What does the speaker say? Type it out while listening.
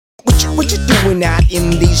What you doing out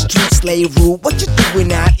in these streets, slave rule? What you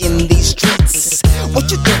doing out in these streets?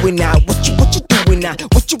 What you doing out? What you doing out?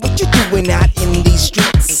 What you doing out in these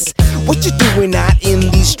streets? What you doing out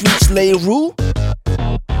in these streets, slave rule?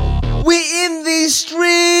 We in these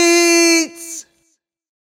streets.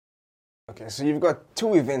 Okay, so you've got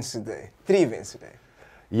 3 events today.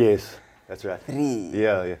 Yes, that's right. 3.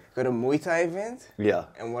 Yeah. Got a Muay Thai event? Yeah.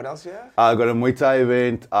 And what else you have? I got a Muay Thai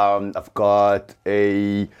event. I've got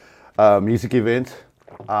a music event.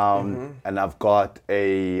 And I've got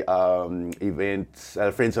a event.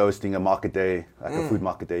 A friend's hosting a market day, like a food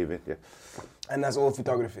market day event. Yeah. And that's all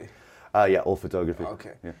photography? Yeah, all photography.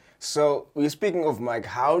 Okay. Yeah. So we're speaking of Mike.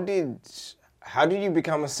 How did you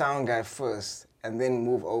become a sound guy first, and then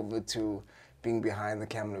move over to being behind the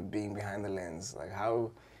camera, being behind the lens? Like,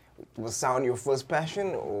 how was sound your first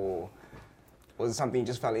passion, or was it something you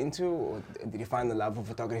just fell into, or did you find the love of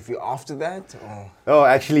photography after that? Or? Oh,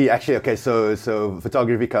 actually, okay. So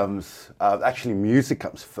photography comes. Actually, music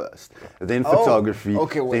comes first, then photography,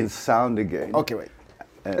 then sound again. Okay, wait.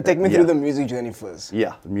 Take me through the music journey first.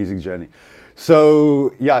 Yeah, the music journey.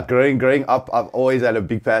 So yeah, growing up, I've always had a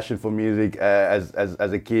big passion for music. As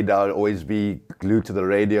a kid, I would always be glued to the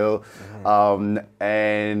radio,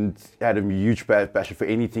 and had a huge passion for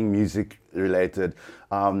anything music related.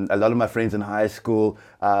 A lot of my friends in high school,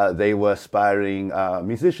 they were aspiring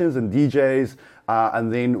musicians and DJs,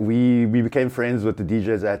 and then we became friends with the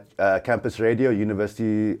DJs at campus radio,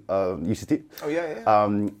 University UCT. Oh yeah.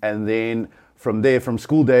 And then from there, from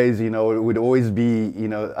school days, it would always be,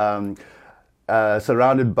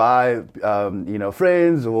 surrounded by,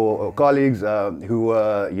 friends or colleagues who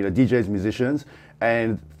were, DJs, musicians.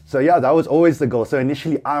 And so, yeah, that was always the goal. So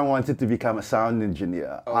initially, I wanted to become a sound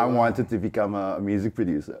engineer. I wanted to become a music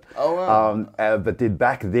producer. Oh, wow. But then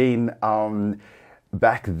back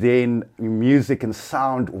then, music and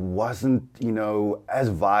sound wasn't, as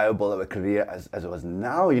viable of a career as it was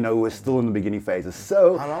now. We're still in the beginning phases.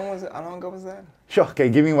 So how long ago was that? Sure, okay,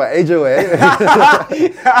 giving my age away.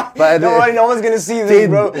 But no one's gonna see this,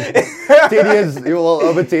 bro. 10 years,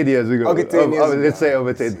 over 10 years ago. Okay, 10 years ago. Let's say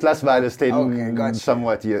over 10, plus minus 10 gotcha.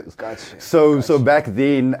 somewhat years. Gotcha. So back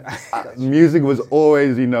then, music was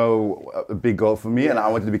always, a big goal for me, and I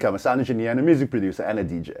wanted to become a sound engineer and a music producer and a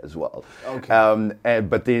DJ as well. Okay.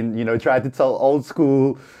 But then, tried to tell old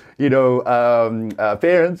school,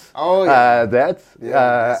 parents that. Yeah,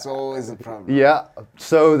 that's always a problem. Yeah.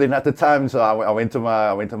 So then at the time, I went to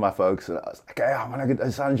my folks and I was like, okay, I want to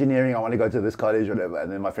get sound engineering. I want to go to this college or whatever.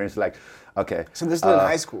 And then my parents were like, okay. So this is still in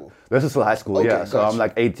high school? This is still high school, yeah. So I'm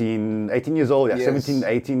like 18 years old, yes. 17,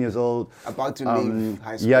 18 years old. About to leave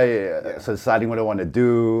high school. Yeah. So deciding what I want to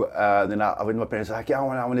do. Then I went to my parents, like, yeah, I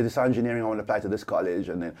want to do sound engineering. I want to apply to this college.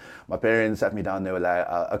 And then my parents sat me down. They were like,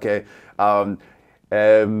 okay,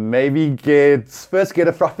 maybe first get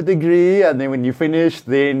a proper degree, and then when you finish,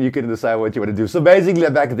 then you can decide what you want to do. So basically,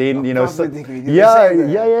 back then, degree.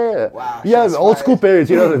 Yeah. Wow. Yeah, old school parents,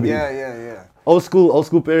 you know what I mean? Yeah. Old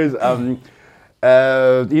school parents.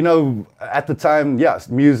 At the time, yes,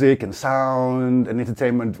 music and sound and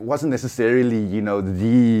entertainment wasn't necessarily,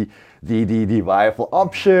 the viable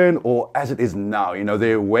option, or as it is now.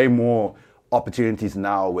 There are way more opportunities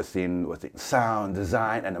now within sound,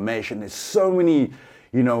 design, animation. There's so many,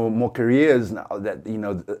 more careers now that,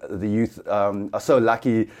 the youth are so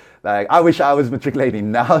lucky. Like, I wish I was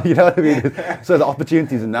matriculating now, you know what I mean? So the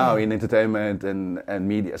opportunities now in entertainment and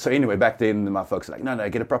media. So anyway, back then, my folks were like, no,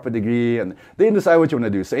 get a proper degree and then decide what you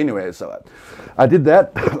want to do. So anyway, so I did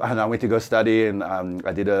that and I went to go study, and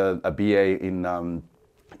I did a BA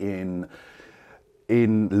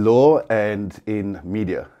in law and in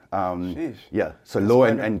media. Yeah, so law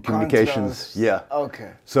and communications. Yeah.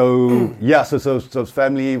 Okay. So so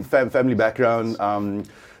family background.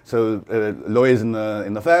 So lawyers in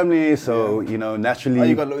the family. So naturally. Oh,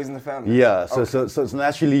 you got lawyers in the family. Yeah. So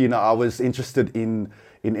naturally, I was interested in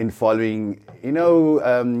following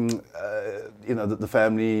the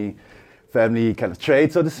family kind of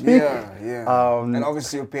trade, so to speak. Yeah. And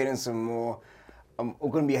obviously your parents are more. I'm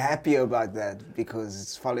going to be happy about that because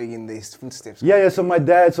it's following in these footsteps. Yeah. So my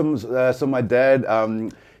dad, he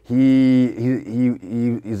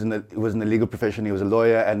was in the legal profession. He was a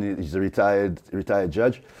lawyer and he's a retired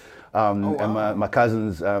judge. And my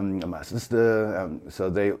cousins and my sister,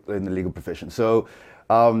 so they were in the legal profession. So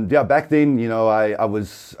back then, I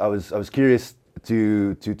was curious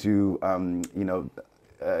to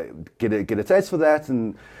get a taste for that,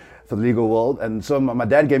 and for the legal world. And so my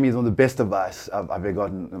dad gave me one of the best advice I've ever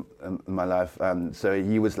gotten in my life. So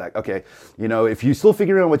he was like, okay, you know, if you're still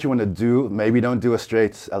figuring out what you want to do, maybe don't do a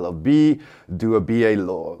straight LLB, do a BA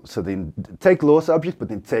law. So then take law subjects, but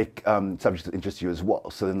then take subjects that interest you as well.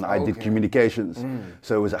 So then I did communications.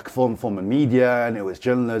 So it was like film and media, and it was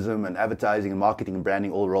journalism and advertising and marketing and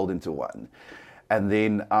branding all rolled into one. And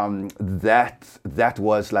then that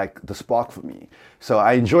was like the spark for me. So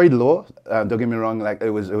I enjoyed law. Don't get me wrong; like it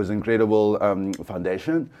was an incredible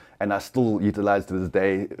foundation, and I still utilize to this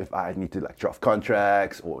day if I need to like draft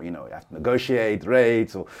contracts or you know have to negotiate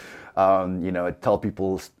rates or you know tell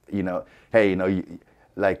people you know hey you know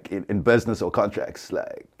like in business or contracts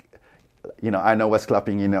like. You know, I know what's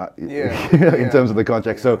clapping, you know, in terms of the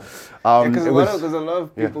contract. So, because a lot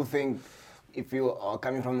of people think if you are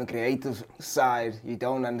coming from the creative side, you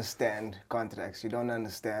don't understand contracts, you don't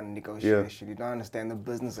understand negotiation, you don't understand the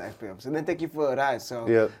business aspect of it. So they take you for a ride. So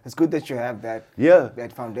it's good that you have that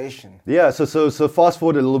that foundation. Yeah. So fast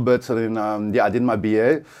forward a little bit. So then I did my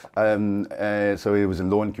BA. So it was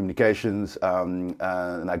in law and communications, and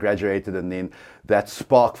I graduated, and then that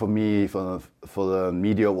spark for me for the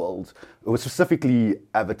media world. It was specifically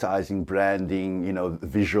advertising, branding, you know,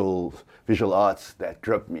 visual arts that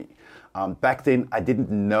gripped me. Back then, I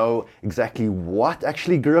didn't know exactly what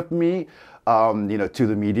actually gripped me, you know, to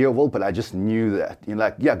the media world, but I just knew that, you know,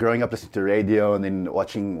 like, growing up listening to radio and then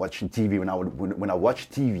watching TV. When I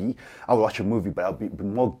watched TV, I would watch a movie, but I'd be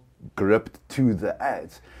more gripped to the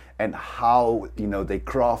ads and how, you know, they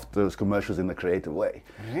craft those commercials in a creative way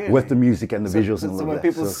with the music and the visuals and all so of when that.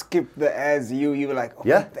 people skip the ads, you were like,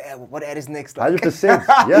 what ad is next? 100%,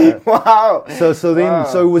 yeah. Wow.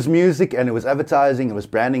 So it was music and it was advertising, it was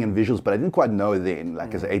branding and visuals, but I didn't quite know then,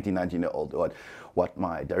 like as an 18, 19-year-old, what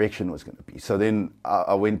my direction was going to be. So then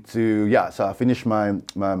I went to, so I finished my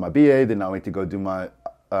BA, then I went to go do my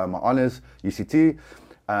honors, UCT.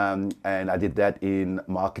 And I did that in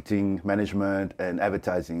marketing management and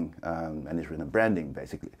advertising management and branding,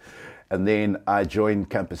 basically. And then I joined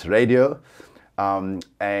campus radio.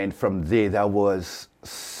 And from there, that was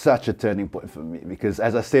such a turning point for me because,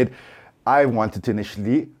 as I said, I wanted to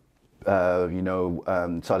initially, start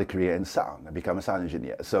a career in sound and become a sound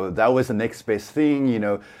engineer. So that was the next best thing, you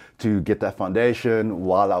know, to get that foundation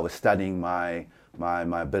while I was studying my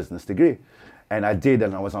business degree. And I did,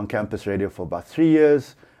 and I was on campus radio for about 3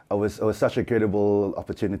 years. It was such a credible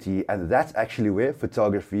opportunity, and that's actually where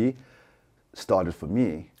photography started for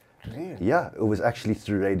me. Really? Yeah, it was actually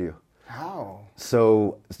through radio. How?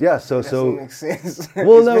 So that doesn't make sense.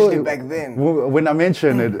 Well, especially back then. When I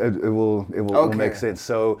mention it, it will make sense.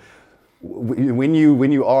 So when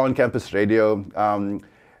you are on campus radio,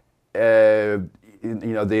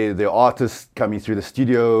 you know, there are artists coming through the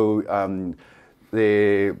studio.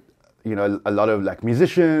 You know, a lot of like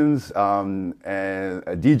musicians and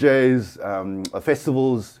DJs,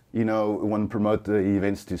 festivals, you know, want to promote the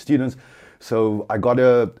events to students. So I got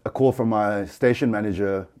a call from my station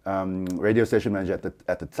manager, radio station manager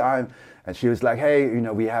at the time, and she was like, "Hey, you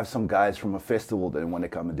know, we have some guys from a festival that want to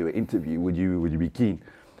come and do an interview. Would you be keen?"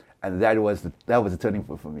 And that was a turning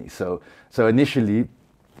point for me. So initially,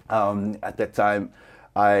 at that time,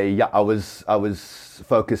 I was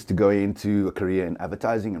focused to go into a career in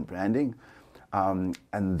advertising and branding, and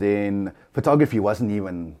then photography wasn't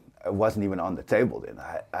even on the table then.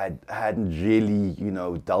 I hadn't really, you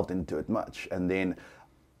know, delved into it much, and then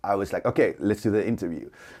I was like, okay, let's do the interview.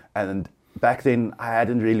 And back then, I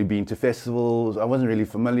hadn't really been to festivals. I wasn't really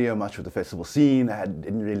familiar much with the festival scene. I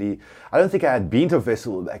don't think I had been to a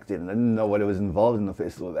festival back then. I didn't know what was involved in the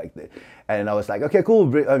festival back then. And I was like, okay, cool,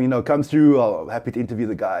 you know, come through. I'm happy to interview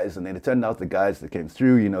the guys. And then it turned out the guys that came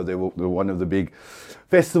through, you know, they were one of the big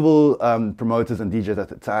festival promoters and DJs at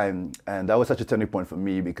the time. And that was such a turning point for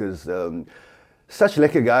me because such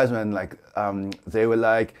lekker guys, man. Like, they were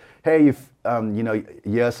like, hey, if, you know,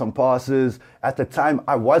 here's some passes. At the time,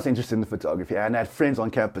 I was interested in photography, and I had friends on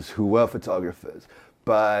campus who were photographers,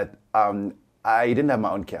 but I didn't have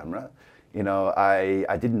my own camera. You know,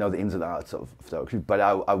 I didn't know the ins and outs of photography, but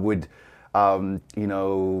I would, you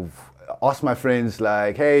know, ask my friends,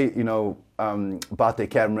 like, hey, you know, about their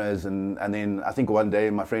cameras, and then I think one day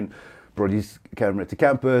my friend brought his camera to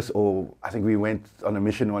campus, or I think we went on a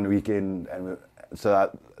mission one weekend, and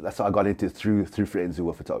so that's how I got into through friends who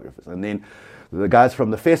were photographers. And then the guys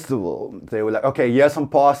from the festival, they were like, okay, here's some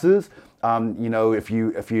passes. You know, if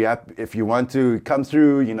you want to come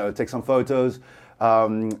through, you know, take some photos,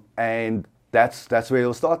 and that's where it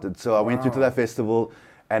all started. So I went through to that festival,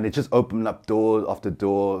 and it just opened up door after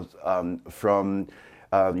door from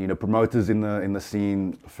you know, promoters in the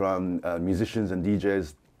scene, from musicians and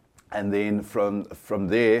DJs. and then from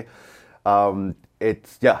there,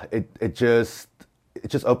 it just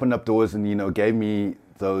opened up doors and gave me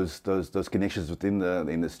those connections within the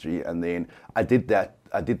industry. And then I did that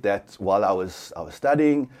while I was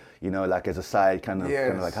studying, like as a side kind of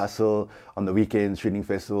like hustle on the weekends, shooting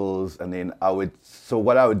festivals. And then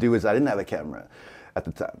what I would do is I didn't have a camera at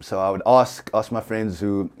the time, so I would ask my friends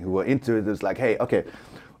who were into it. It was like, hey, okay,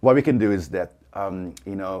 what we can do is that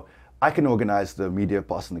I can organize the media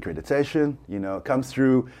pass and accreditation, come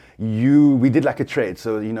through. We did like a trade.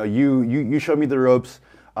 So, you show me the ropes,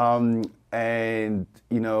 and,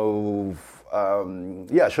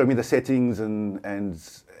 show me the settings and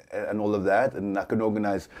all of that. And I can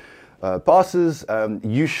organize passes.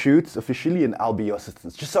 You shoot officially and I'll be your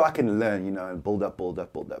assistant, just so I can learn, and build up.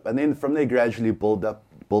 And then from there, gradually build up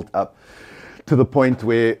to the point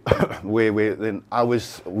where then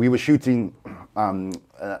we were shooting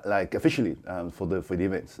like officially for the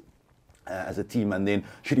events as a team, and then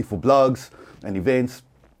shooting for blogs and events,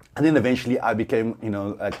 and then eventually I became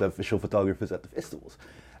like the official photographers at the festivals,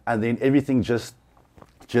 and then everything just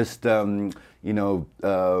opened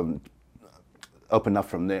up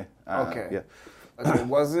from there. Okay,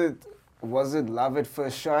 was it love at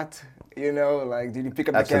first shot? Like, did you pick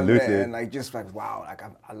up the camera and like just like, wow, like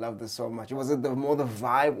I love this so much? Was it more the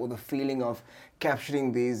vibe or the feeling of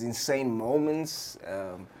capturing these insane moments,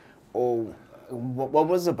 or what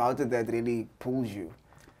was about it that really pulls you?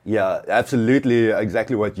 Yeah, absolutely,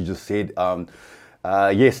 exactly what you just said.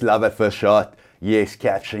 Yes, love at first shot. Yes,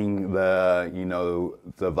 capturing the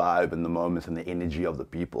the vibe and the moments and the energy of the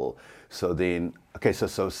people. So then,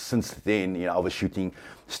 so since then, I was shooting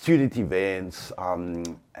student events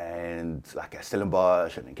and like at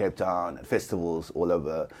Stellenbosch and in Cape Town and festivals all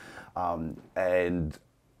over, and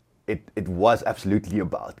it was absolutely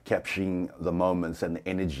about capturing the moments and the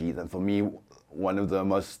energy. And for me, one of the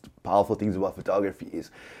most powerful things about photography is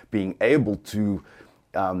being able to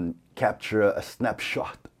capture a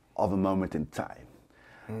snapshot of a moment in time.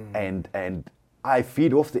 And I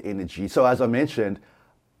feed off the energy. So as I mentioned,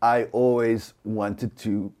 I always wanted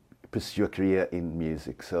to pursue a career in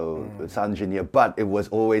music, so sound engineer, but it was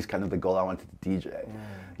always kind of the goal. I wanted to DJ,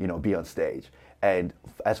 be on stage. And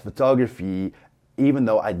as photography, even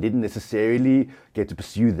though I didn't necessarily get to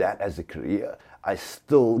pursue that as a career, I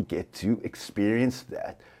still get to experience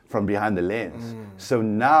that from behind the lens. So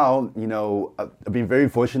now, I've been very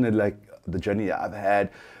fortunate, like the journey that I've had,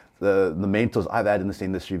 the mentors I've had in this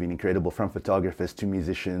industry have been incredible, from photographers to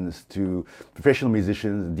musicians to professional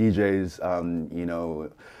musicians, DJs,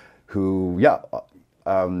 who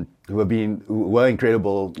were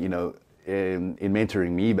incredible, in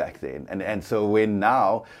mentoring me back then. And so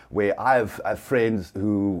where I have friends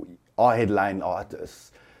who are headline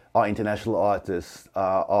artists, are international artists,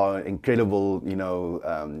 are incredible,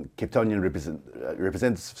 Capetonian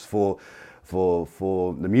representatives for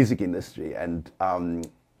the music industry. And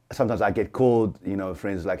sometimes I get called,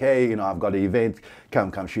 friends like, hey, I've got an event,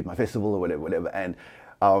 come shoot my festival or whatever. And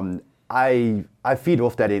I feed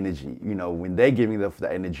off that energy, when they're giving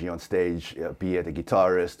that energy on stage, be it a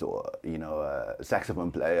guitarist or, a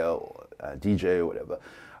saxophone player or a DJ or whatever.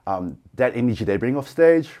 That energy they bring off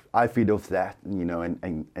stage, I feed off that,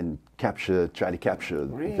 and try to capture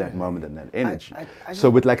that moment and that energy. So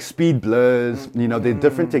with like speed blurs, there are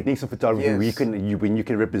different techniques of photography where you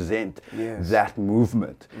can represent that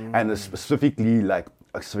movement, and specifically like,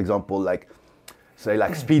 for example, like say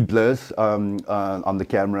like speed blurs on the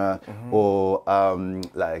camera, or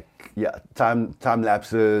time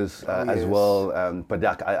lapses as well. But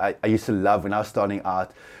I used to love, when I was starting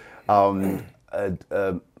out,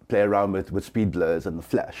 play around with speed blurs and the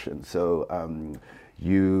flash. And so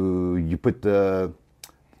you put the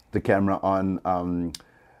camera on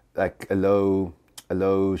like a low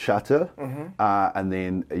shutter, and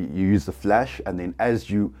then you use the flash, and then as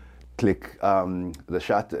you click the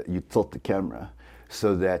shutter, you tilt the camera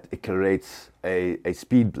so that it creates a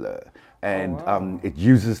speed blur. And it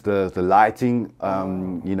uses the lighting,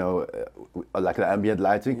 like the ambient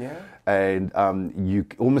lighting, and you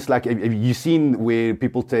almost like, have you seen where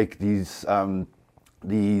people take these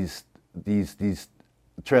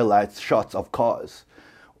trail lights shots of cars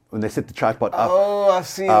when they set the tripod up? Oh, I've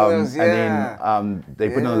seen those. And then they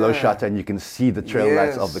put on a low shutter, and you can see the trail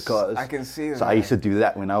lights of the cars. I can see that. So I used to do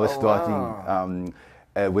that when I was starting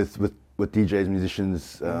with DJs,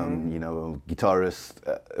 musicians, guitarists.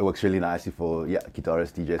 It works really nicely for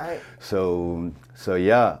guitarists, DJs. So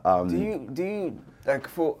yeah. Do you like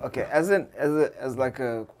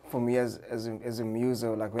for me as a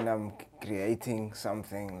muso, like when I'm creating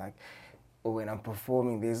something, like, or when I'm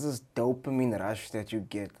performing, there's this dopamine rush that you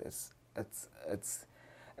get. It's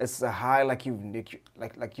it's a high like you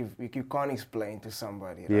can't explain to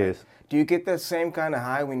somebody. Right? Yes. Do you get that same kind of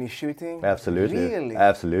high when you're shooting? Absolutely. Really?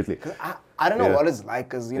 Absolutely. 'Cause I don't know Yeah. what it's like,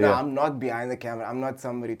 because, you know, Yeah. I'm not behind the camera. I'm not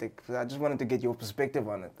somebody I just wanted to get your perspective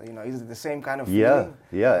on it. You know, is it the same kind of Yeah, feeling?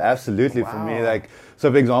 yeah, absolutely. For me, Wow. like,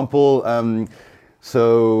 so for example,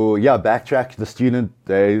 so yeah, backtrack the student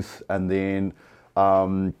days, and then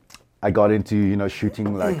I got into, you know, shooting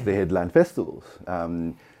like the headline festivals.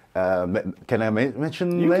 Can I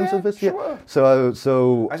mention You names can, of this? sure. Yeah. So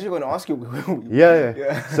I was just going to ask you.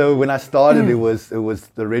 yeah. So when I started, it was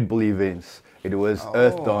the Red Bull events. It was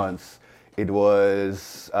Earth Oh. Dance. It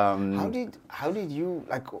was. How did you,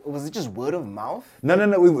 like, was it just word of mouth? No.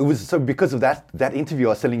 It was so because of that interview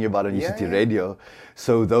I was telling you about on Yeah, UCT yeah. Radio.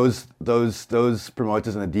 So those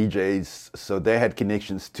promoters and the DJs, so they had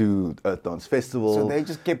connections to Earth Dance Festival. So they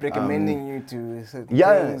just kept recommending you to certain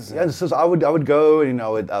yeah, things. yeah. So I would go, and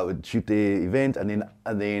I would shoot the event, and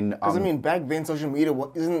then. Because I mean, back then social media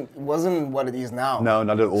wasn't what it is now. No,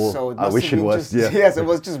 not at all. So it I must wish have it been was. just, Yeah. Yes, it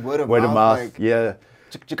was just word of mouth. Like, Yeah.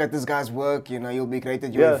 check out this guy's work. You know, you'll be great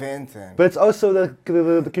at your event. And But it's also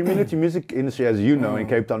the community music industry, as you know, in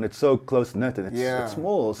Cape Town, it's so close knit and it's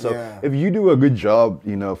small. So Yeah. if you do a good job,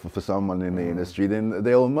 you know, for someone in the industry, then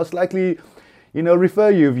they'll most likely, you know, refer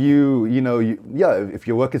you if if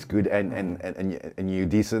your work is good and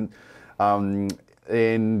you're decent.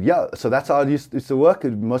 And yeah, so that's how it used to work.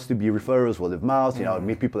 It mostly be referrals, word of mouth. You know, I'd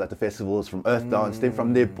meet people at the festivals from Earth Dance. Then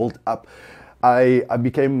from there, built up. I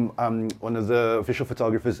became one of the official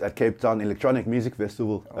photographers at Cape Town Electronic Music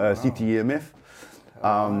Festival, CTEMF.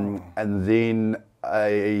 And then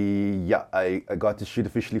I got to shoot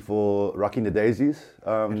officially for Rocking the Daisies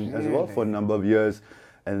as well for a number of years.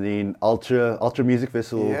 And then Ultra Music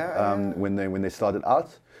Festival when they started out.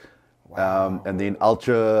 And then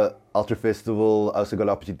Ultra Festival, I also got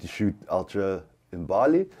the opportunity to shoot Ultra in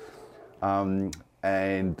Bali.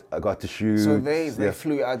 And I got to shoot. so they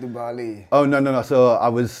flew out to Bali. Oh no! So I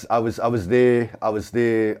was there. I was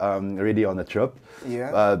there already on the trip.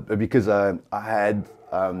 Yeah. Because I had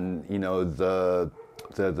you know the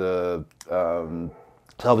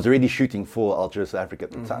so I was already shooting for Ultra South Africa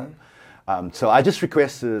at the time. So I just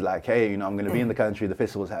requested, like, hey, you know, I'm going to be in the country. The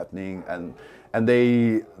festival's happening, and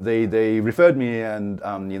they referred me, and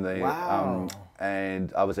you know. Wow.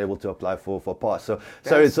 And I was able to apply for a pass. So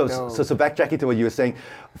That's so backtracking to what you were saying,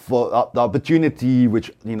 for the opportunity,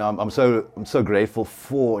 which, you know, I'm so grateful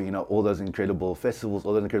for, you know, all those incredible festivals,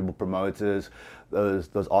 all those incredible promoters, those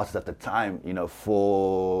artists at the time, you know,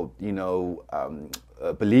 for, you know,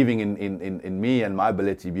 believing in me and my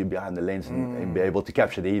ability to be behind the lens and be able to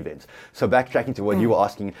capture the events. So backtracking to what you were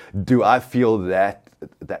asking, do I feel that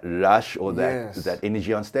rush or that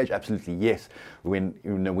energy on stage? Absolutely, yes. When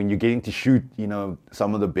you're getting to shoot, you know,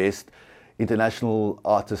 some of the best international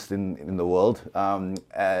artists in the world,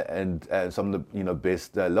 and some of the, you know,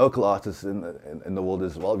 best local artists in the world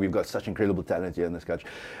as well. We've got such incredible talent here in this country.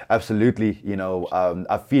 Absolutely, you know,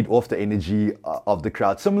 I feed off the energy of the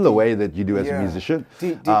crowd, similar way that you do as a musician.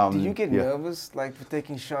 Do you get nervous, like, for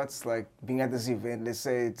taking shots, like being at this event? Let's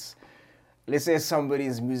say it's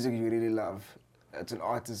somebody's music you really love. It's an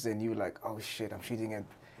artist, and you're like, oh shit, I'm shooting at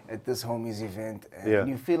this homie's event, and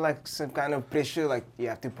you feel like some kind of pressure, like you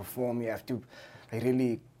have to perform, you have to like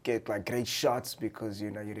really get like great shots because,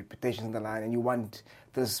 you know, your reputation's on the line, and you want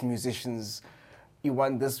this musician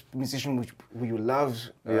who you love,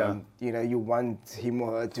 you know, you want him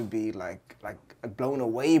or her to be like blown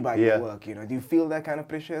away by your work. You know, do you feel that kind of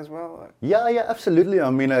pressure as well? Yeah, absolutely. I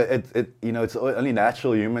mean, you know, it's only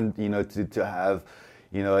natural, human, you know, to have,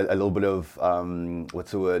 you know, a little bit of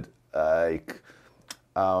what's the word, like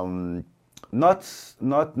not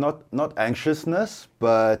anxiousness,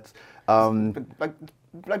 but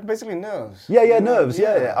like basically nerves. Yeah, nerves.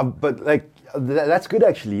 Yeah. But like that's good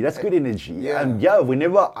actually. That's good energy. Yeah. And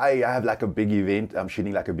whenever I have like a big event, I'm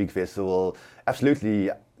shooting like a big festival. Absolutely,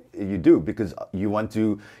 you do, because you want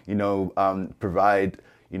to, you know, provide,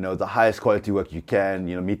 you know, the highest quality work you can,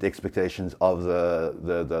 you know, meet the expectations of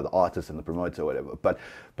the artist and the promoter or whatever.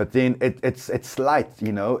 But then it's light,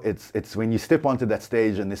 you know, it's when you step onto that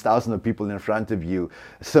stage and there's thousands of people in front of you,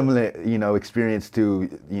 similar, you know, experience to,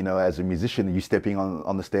 you know, as a musician, you stepping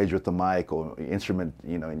on the stage with the mic or instrument,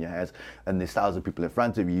 you know, in your hands, and there's thousands of people in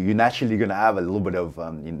front of you, you're naturally going to have a little bit of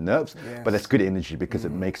nerves, but that's good energy because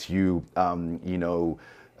it makes you, you know,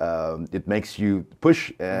 it makes you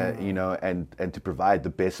push, you know, and to provide the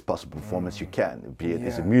best possible performance you can, be it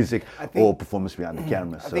as a music or performance behind the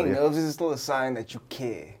camera. I think nerves is still a sign that you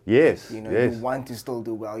care. Yes, you know, yes. you want to still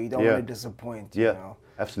do well. You don't want to disappoint. You know?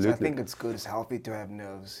 Absolutely. So I think it's good. It's healthy to have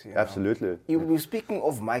nerves. You know? Absolutely. You were speaking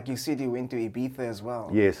of Mike. You said you went to Ibiza as well.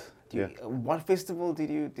 Yes. What festival did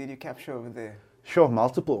you capture over there? Sure,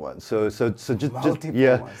 multiple ones. So just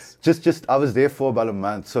ones. just I was there for about a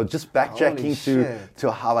month. So just backtracking Holy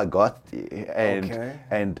to how I got there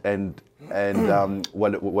and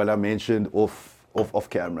what I mentioned off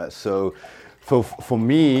camera. So for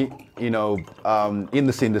me, you know, in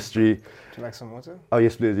this industry. Do you like some water? Oh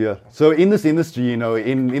yes, please. Yeah. So in this industry, you know,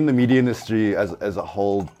 in the media industry as a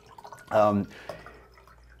whole,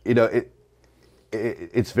 you know,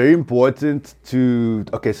 it's very important to.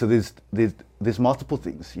 Okay, so there's multiple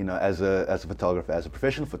things, you know, as a photographer, as a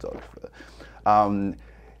professional photographer.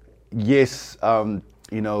 Yes,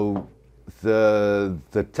 you know,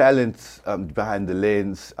 the talent behind the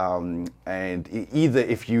lens, and either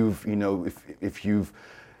if you've, you know, if you've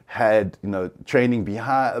had, you know, training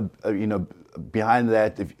behind, you know, behind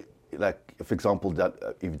that, if like, for example,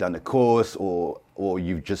 that you've done a course or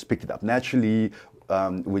you've just picked it up naturally,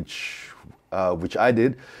 which I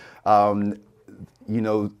did. You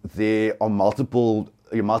know, there are multiple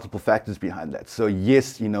factors behind that. So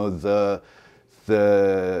yes, you know,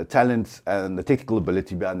 the talent and the technical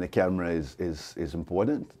ability behind the camera is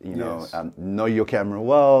important. You know your camera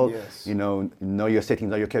well. Yes. You know your settings,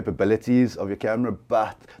 know your capabilities of your camera.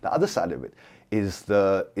 But the other side of it is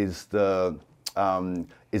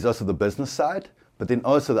also the business side. But then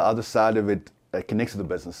also the other side of it that connects to the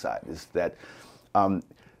business side is that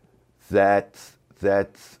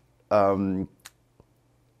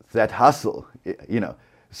that hustle, you know,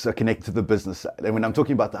 so connected to the business side. And when I'm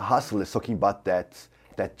talking about the hustle, it's talking about that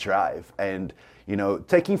drive and, you know,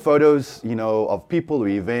 taking photos, you know, of people or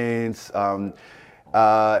events.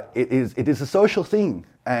 It is a social thing,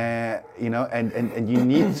 you know, and you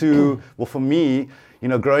need to. Well, for me, you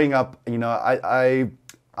know, growing up, you know, I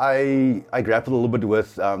grappled a little bit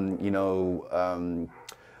with, you know,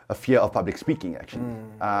 a fear of public speaking. Actually,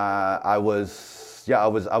 I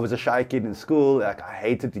was a shy kid in school. Like, I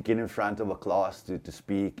hated to get in front of a class to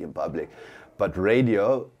speak in public. But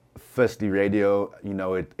radio, you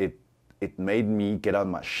know, it made me get out of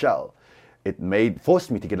my shell.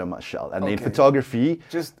 Forced me to get out of my shell. And then photography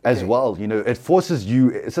as well. You know, it forces you.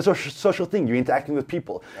 It's a social thing. You're interacting with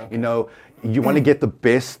people. You know, you want to get the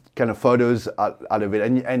best kind of photos out of it.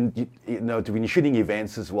 And you know, when you're shooting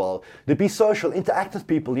events as well, to be social, interact with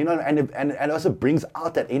people. You know, and it also brings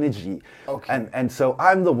out that energy. And so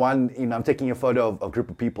I'm the one. You know, I'm taking a photo of a group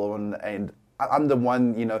of people, and I'm the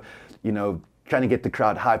one. You know. Trying to get the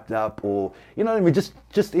crowd hyped up, or, you know, we just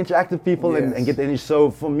interact with people and get the energy. So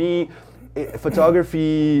for me,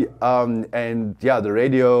 photography and the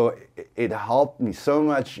radio, it helped me so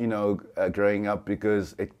much, you know, growing up,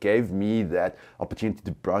 because it gave me that opportunity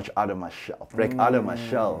to branch out of my shell, break out of my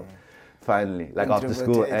shell, finally, like after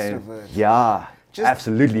school. And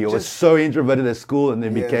absolutely, I was so introverted at school, and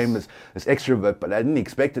then became this extrovert, but I didn't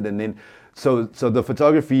expect it. And then so the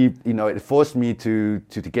photography, you know, it forced me to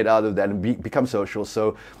get out of that and become social.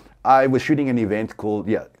 So I was shooting an event called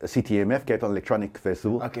CTMF, Cape Town Electronic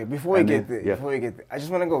Festival. Okay, before we get there, I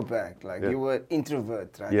just want to go back. Like, you were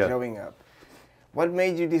introvert, right, growing up. What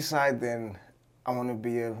made you decide then, I want to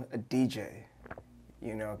be a DJ?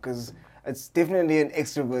 You know, because it's definitely an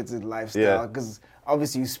extroverted lifestyle. Because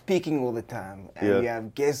obviously you're speaking all the time, and you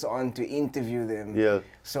have guests on to interview them.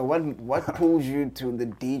 So what pulled you to the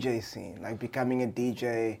DJ scene, like becoming a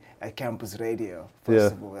DJ at campus radio,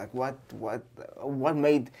 first of all? Like,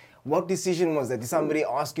 what decision was that? Did somebody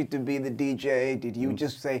ask you to be the DJ? Did you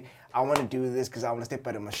just say, I want to do this because I want to step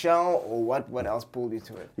out of my shell? Or what else pulled you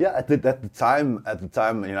to it? Yeah, at the time,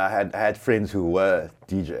 you know, I had friends who were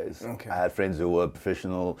DJs. I had friends who were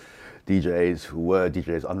professional DJs, who were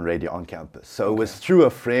DJs on radio on campus. So it was through a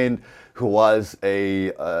friend who was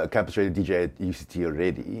a campus radio DJ at UCT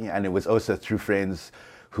already, and it was also through friends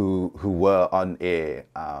who were on air.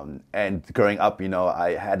 And growing up, you know,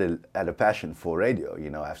 I had a passion for radio. You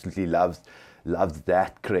know, I absolutely loved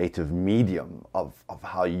that creative medium of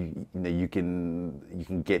how you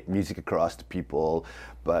can get music across to people,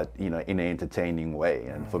 but, you know, in an entertaining way.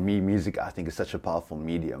 And for me, music, I think, is such a powerful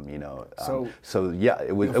medium. You know,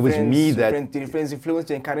 it was me that. Did your friends influence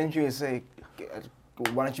you, encourage you, and say,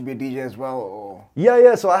 why don't you be a DJ as well? Or?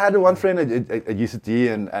 Yeah. So I had one friend at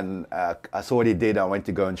UCT, and I saw what he did. I went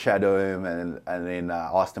to go and shadow him, and then I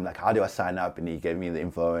asked him, like, how do I sign up? And he gave me the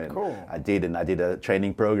info, and I did a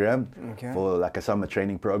training program for, like, a summer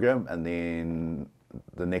training program, and then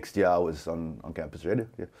the next year I was on campus radio.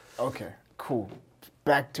 Okay, cool.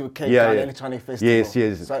 back to Cape Yeah, Town yeah. Electronic Festival. Yes.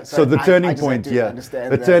 So So the turning I just had point, to yeah,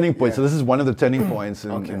 understand the that, turning point. yeah. So this is one of the turning points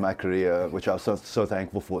in, Okay. in my career, which I was so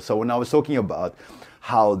thankful for. So when I was talking about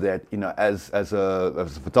how that, as a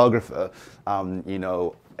photographer,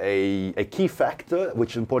 a key factor,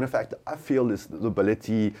 which is an important factor, I feel, is the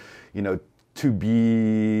ability, to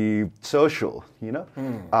be social,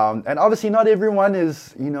 and obviously not everyone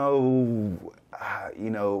is,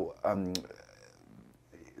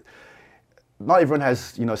 not everyone has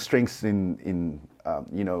strengths in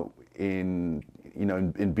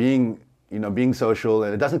being social,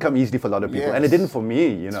 and it doesn't come easily for a lot of people, and it Yes. didn't for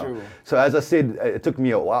me. True. So as I said, it took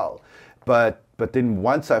me a while, but then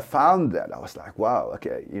once I found that, I was like, wow,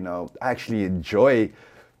 okay, I actually enjoy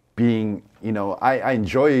being, I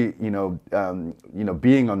enjoy,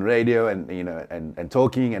 being on radio and, and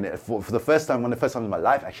talking. And for the first time, one of the first times in my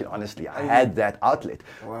life, actually, honestly, I had that outlet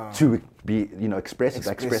to be, expressive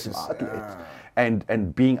outlet.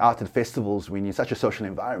 And being out at festivals when you're in such a social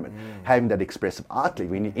environment, having that expressive outlet,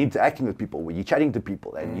 when you're interacting with people, when you're chatting to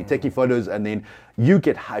people and you're taking photos, and then you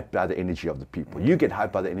get hyped by the energy of the people. You get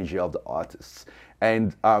hyped by the energy of the artists.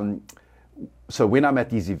 And so when I'm at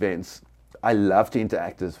these events, I love to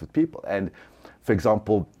interact with people. And for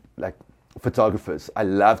example, like photographers, I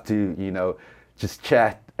love to, just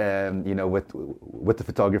chat, with the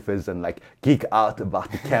photographers and like geek out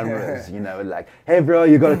about the cameras, like, hey bro,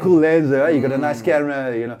 you got a cool lens, you got a nice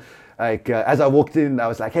camera, Like as I walked in, I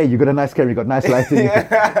was like, hey, you got a nice camera, you got nice lighting.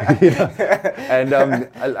 And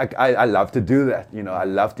I love to do that, I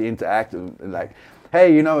love to interact and like,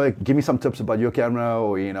 hey, give me some tips about your camera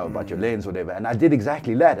or, about your lens, whatever. And I did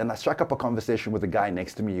exactly that. And I struck up a conversation with a guy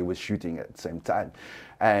next to me who was shooting at the same time.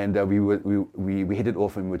 And we hit it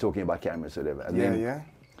off and we were talking about cameras, whatever. And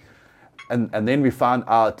And then we found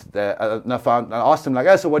out that, I asked him like,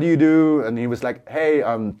 hey, so what do you do? And he was like, hey,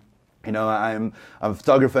 I'm a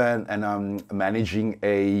photographer and I'm managing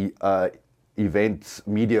a event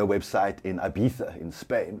media website in Ibiza in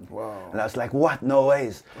Spain. Wow. And I was like, what? No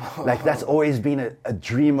ways. Like that's always been a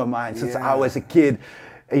dream of mine since I was a kid,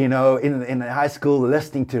 in high school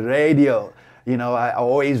listening to radio. I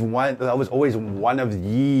was always one of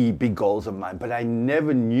the big goals of mine, but I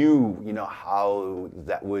never knew, how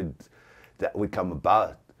that would come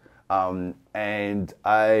about. And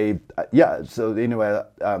so anyway,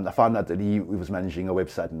 I found out that he was managing a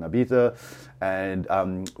website in Ibiza, and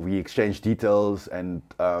we exchanged details, and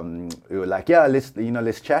we were like, yeah,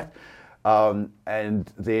 let's chat.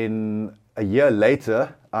 And then a year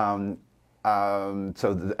later, a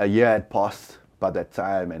year had passed by that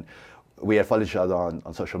time, and we had followed each other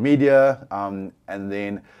on social media, and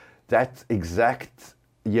then that exact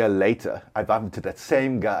year later, I bumped into that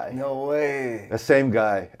same guy. No way. The same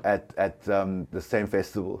guy at the same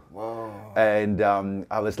festival. Wow. And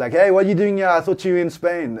I was like, hey, what are you doing here? I thought you were in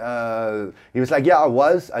Spain. He was like, yeah, I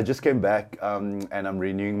was. I just came back and I'm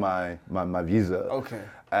renewing my visa. Okay.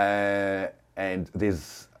 And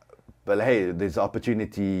there's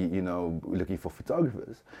opportunity, looking for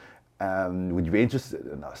photographers. Would you be interested?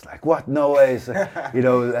 And I was like, what? No way. So,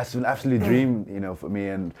 that's an absolute dream, for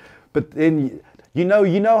me. But then, you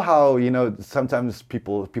know how sometimes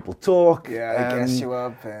people talk. Yeah, they gas you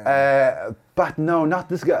up. And... but no, not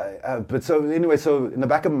this guy. But so anyway, so in the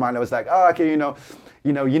back of my mind, I was like, oh, okay,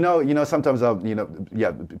 sometimes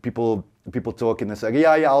people talk and they say,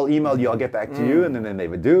 yeah, I'll email you, I'll get back to you, and then they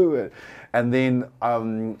never do. And then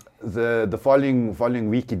the following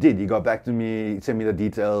week he did. He got back to me, sent me the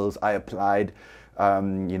details. I applied.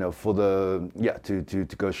 For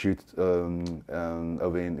to go shoot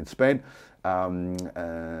over in Spain, and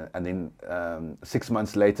then 6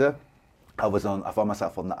 months later, I found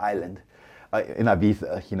myself on the island in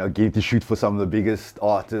Ibiza, getting to shoot for some of the biggest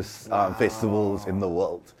artists festivals in the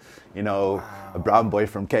world. A brown boy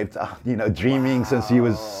from Cape Town, dreaming since he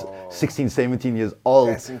was 16, 17 years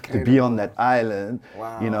old to be on that island.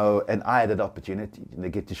 Wow. And I had that opportunity to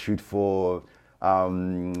get to shoot for.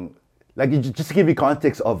 Just to give you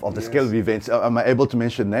context of the scale of the events, am I able to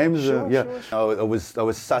mention names? Sure. It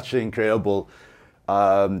was such an incredible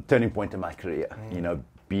turning point in my career.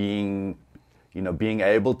 Being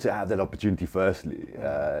able to have that opportunity. Firstly,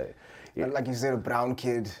 And like you said, a brown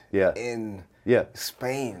kid in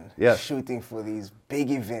Spain shooting for these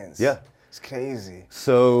big events. Yeah, it's crazy.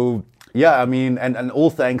 So and all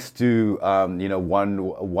thanks to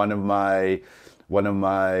one of my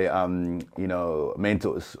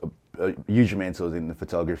mentors. Huge mentors in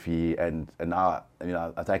photography, and now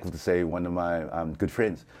I'm thankful to say one of my good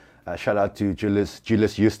friends. Shout out to Julius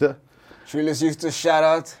Euster. Julius Euster, shout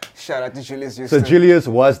out to Julius Euster. So Julius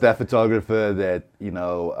was that photographer that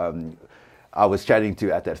I was chatting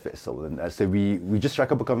to at that festival, and so we just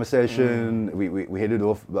struck up a conversation. We headed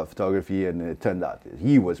off about photography, and it turned out that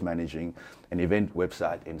he was managing an event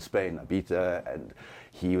website in Spain, Ibiza, and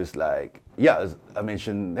he was like, yeah, as I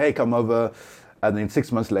mentioned, hey, come over, and then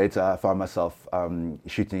 6 months later, I found myself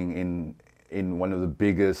shooting in one of the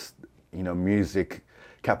biggest, music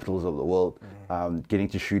capitals of the world, getting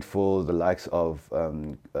to shoot for the likes of,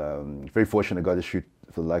 very fortunate I got to shoot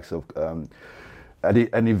for the likes of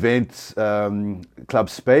an event, Club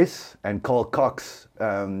Space, and Carl Cox,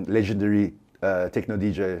 legendary techno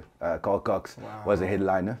DJ Carl Cox, was a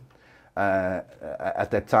headliner.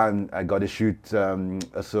 At that time, I got to shoot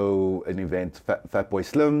also an event, Fatboy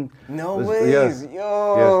Slim. No ways,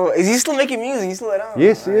 yo! Is he still making music? He's still around?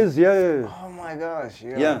 Yes, he is. Yeah. Oh my gosh!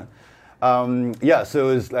 Yeah. So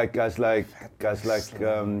it was like guys like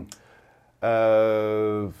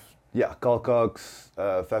Carl Cox,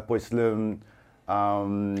 Fatboy Slim.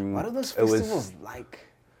 What are those festivals like?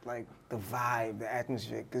 Like the vibe, the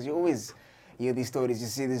atmosphere? Because you always hear these stories, you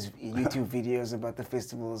see these YouTube videos about the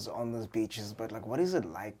festivals on those beaches, but like, what is it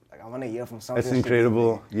like? Like, I want to hear from someone. It's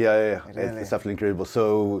incredible. Yeah. Really? It's definitely incredible.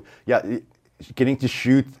 So getting to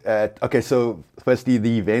shoot at, so firstly,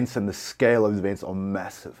 the events and the scale of the events are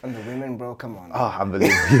massive. And the women, bro, come on. Oh,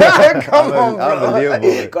 unbelievable. Come on, bro.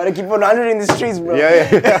 Unbelievable. Gotta keep on 100 in the streets, bro. Wow.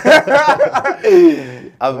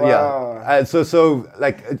 Yeah. And so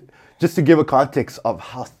like, just to give a context of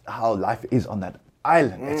how life is on that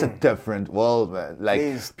island, it's a different world, man. Like,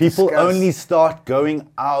 Please people discuss. only start going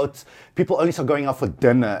out for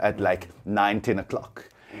dinner at like 9, 10 o'clock.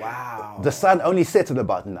 Wow. The sun only sets at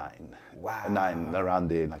about 9. Wow. 9, around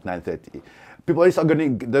there, like 9:30. People only start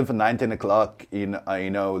going dinner for 9, 10 o'clock.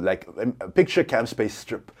 Like picture Camp Space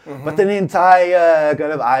Strip, but then the entire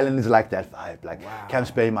kind of island is like that vibe, like Camp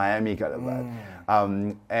Space, Miami kind of vibe.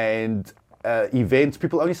 And events,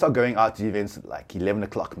 people only start going out to events at like 11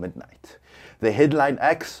 o'clock midnight. The headline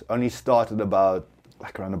acts only started around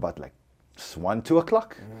about 1, 2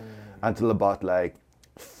 o'clock until about like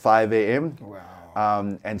 5 a.m. Wow.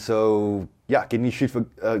 And so, getting you shoot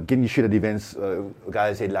at events,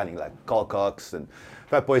 guys headlining like Carl Cox and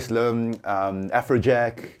Fatboy Slim,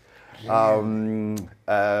 Afrojack,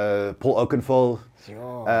 Paul Oakenfold,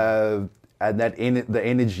 and the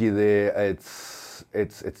energy there,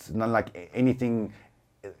 it's not like anything.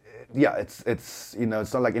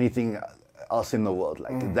 It's not like anything else in the world.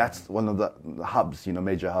 Like, that's one of the hubs,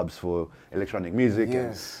 major hubs for electronic music.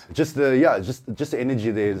 Yes. And just the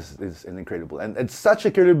energy there is incredible, and it's such a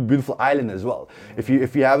incredible, beautiful island as well. If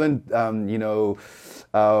you haven't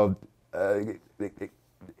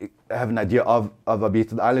have an idea of Ibiza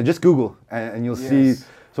the island, just Google and you'll see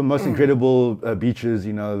some most incredible beaches.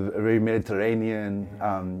 Very Mediterranean.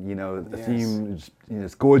 The theme.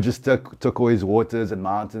 It's gorgeous turquoise waters and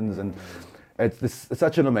mountains and. It's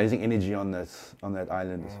such an amazing energy on that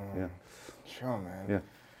island. Yeah. Sure, man. Yeah.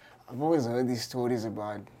 I've always heard these stories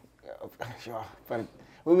about, but it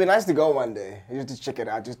would be nice to go one day, just to check it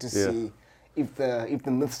out, just to see if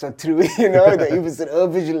the myths are true, if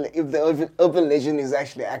the urban legend is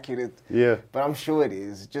actually accurate. Yeah. But I'm sure it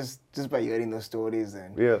is, just by hearing those stories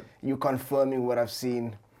and you confirming what I've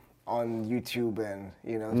seen on YouTube and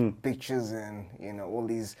pictures and all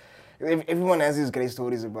these. Everyone has these great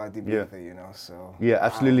stories about Ibiza, so. Yeah,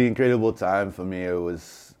 absolutely incredible time for me. It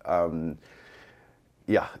was,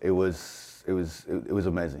 it was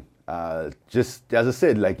amazing. Just as I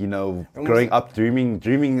said, like, growing up,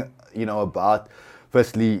 dreaming, about,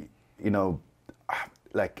 firstly,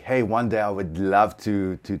 like, hey, one day I would love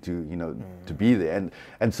to be there,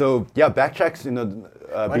 and so backtracks,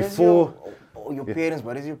 before. Your parents,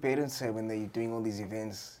 what does your parents say when they're doing all these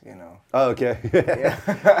events, Oh, okay.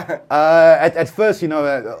 At first,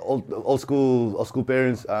 old school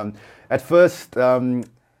parents, at first,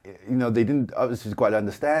 they didn't obviously quite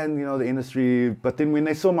understand, the industry, but then when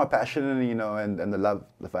they saw my passion, and the love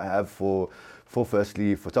that I have for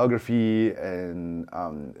firstly photography and,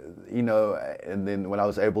 and then when I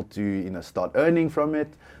was able to, start earning from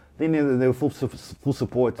it, then they were full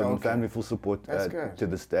support and family full support to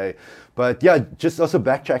this day. But just also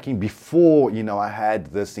backtracking before, I had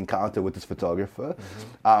this encounter with this photographer,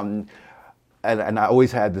 and I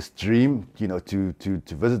always had this dream, to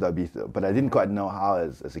visit Ibiza, but I didn't quite know how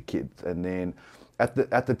as a kid. And then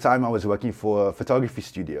at the time I was working for a photography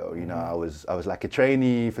studio. I was like a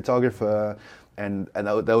trainee photographer, and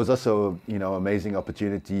that was also amazing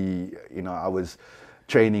opportunity. I was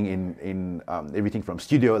training in everything from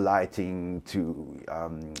studio lighting to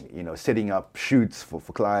setting up shoots for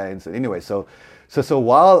clients. And anyway, so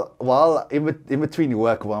while in between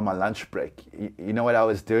work, while my lunch break, you know what I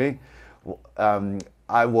was doing?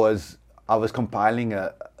 I was I was compiling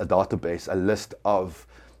a database, a list of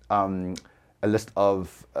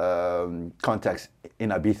contacts in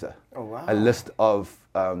Ibiza. Oh, wow. A list of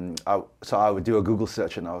so I would do a Google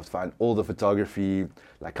search and I would find all the photography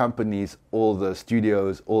like companies, all the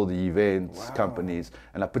studios, all the events companies,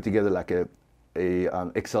 and I put together like a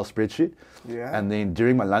Excel spreadsheet. Yeah. And then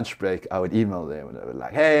during my lunch break, I would email them and they were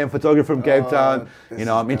like, "Hey, I'm a photographer from Cape Town. You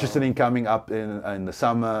know, I'm interested in coming up in the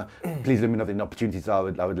summer. Please let me know if there are opportunities. I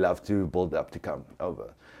would love to build up to come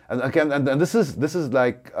over." And again, and this was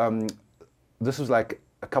like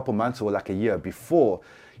a couple months or like a year before,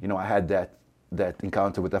 you know, I had that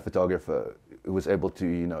encounter with that photographer who was able to,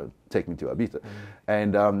 you know, take me to Ibiza.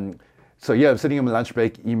 And so yeah, I'm sitting on my lunch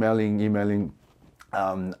break, emailing.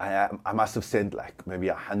 I must have sent like maybe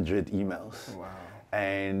 100 emails. Wow.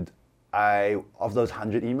 And of those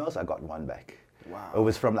 100 emails, I got one back. Wow. It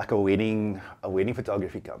was from like a wedding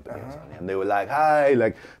photography company or something. And they were like, "Hi,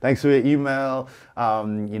 like, thanks for your email.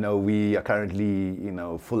 You know, we are currently, you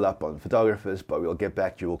know, full up on photographers, but we'll get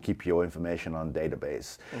back to you. We'll keep your information on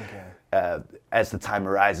database. Okay. As the time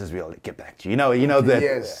arises, we'll get back to you." You know that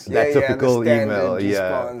Yes. that typical the email. standard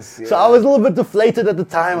response, So I was a little bit deflated at the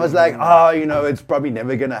time. I was like, "Oh, you know, it's probably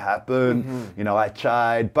never gonna happen." You know, I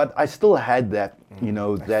tried, but I still had that, you know,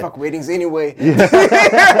 that. Fuck weddings anyway. Yeah.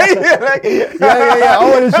 I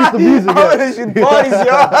want to shoot the music. I want to shoot parties,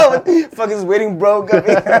 yo. Fuck, his wedding broke up.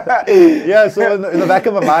 Yeah, so in the back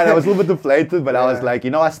of my mind, I was a little bit deflated, but I was like,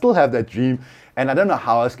 you know, I still have that dream, and I don't know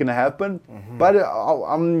how it's gonna happen, but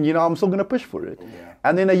I'm still gonna push for it. Yeah.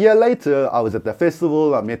 And then a year later, I was at the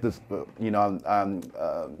festival. I met this, I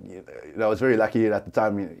was very lucky at the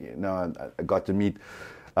time. You know, I got to meet.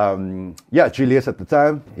 Julius at the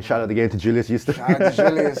time. Shout out again to Julius Houston. Shout out to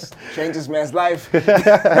Julius. Changed this man's life.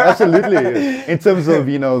 Absolutely. In terms of,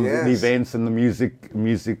 you know, Yes. the events and the music,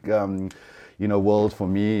 you know, world for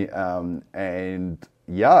me. And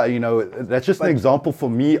yeah, you know, that's just an example for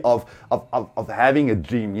me of having a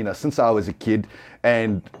dream, you know, since I was a kid.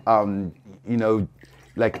 And, you know,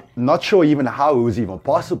 like not sure even how it was even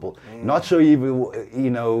possible. Not sure even,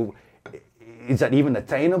 you know, is that even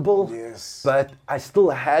attainable? Yes. But I still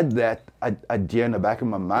had that idea in the back of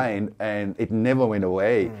my mind, and it never went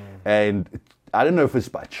away. And I don't know if it's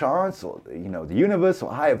by chance or, you know, the universe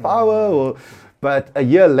or higher power, but a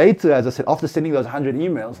year later, as I said, after sending those 100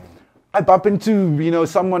 emails, I bump into, you know,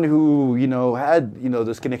 someone who, you know, had, you know,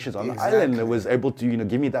 those connections on the island and was able to, you know,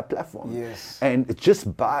 give me that platform. Yes. And it's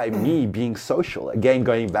just by me being social, again,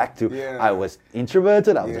 going back to, Yeah. I was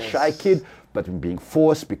introverted, I was a shy Yes. kid, but being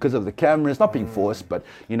forced because of the cameras, not being forced, but,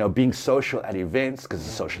 you know, being social at events because it's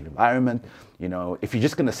a social environment. You know, if you're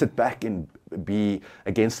just going to sit back and be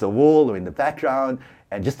against the wall or in the background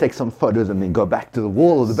and just take some photos and then go back to the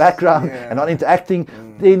wall or the background and not interacting,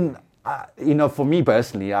 then, you know, for me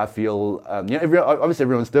personally, I feel, you know, obviously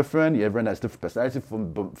everyone's different. Everyone has different personality.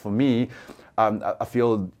 For me, I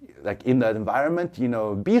feel like in that environment, you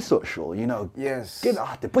know, be social, you know, Yes. get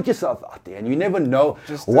out there, put yourself out there, and you never know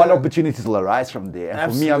Just, what opportunities will arise from there. And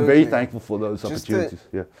for me, I'm very Absolutely. thankful for those Just opportunities.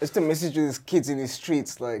 It's the message to these kids in the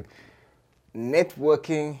streets, like network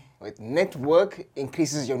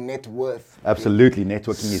increases your net worth. Absolutely,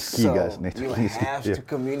 networking is key, So guys. you Networking is key. have to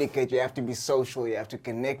communicate, you have to be social, you have to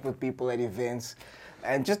connect with people at events.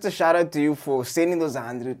 And just a shout out to you for sending those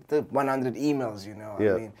 100 emails, you know.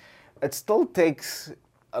 Yeah. I mean, it still takes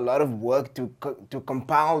a lot of work to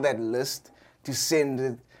compile that list, to send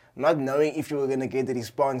it, not knowing if you were going to get the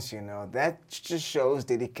response, you know. That just shows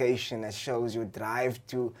dedication, that shows your drive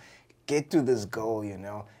to get to this goal, you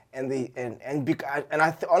know. And I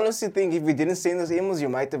honestly think if we didn't send those emails, you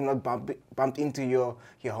might have not bumped into your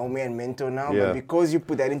homie and mentor now. Yeah. But because you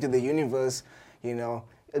put that into the universe, you know,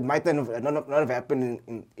 it might not have happened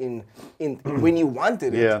in when you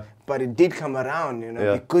wanted it. Yeah. But it did come around, you know,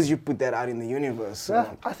 Yeah. because you put that out in the universe. So.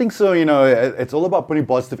 Yeah, I think so. You know, it's all about putting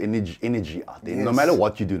positive energy out there. No Yes. matter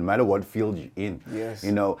what you do, no matter what field you're in. Yes.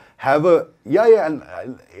 You know, and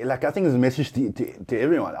like I think the message to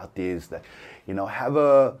everyone out there is that, you know, have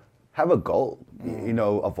a goal. You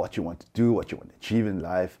know, of what you want to do, what you want to achieve in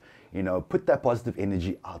life. You know, put that positive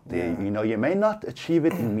energy out there. Yeah. You know, you may not achieve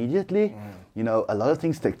it immediately. You know, a lot of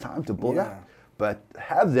things take time to build Yeah. up, but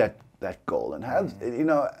have that goal and have, you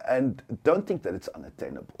know, and don't think that it's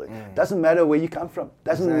unattainable. It doesn't matter where you come from.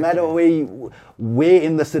 Doesn't matter where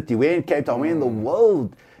in the city, where in Cape Town, where in the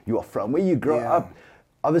world you are from, where you grow Yeah. up.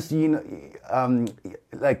 Obviously, you know,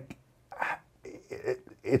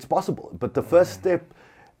 it's possible. But the first step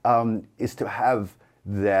is to have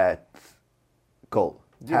that goal.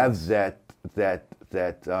 Yes. Have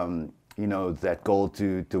that you know, that goal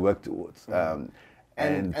to work towards.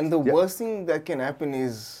 And the worst thing that can happen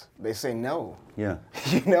is they say no. Yeah.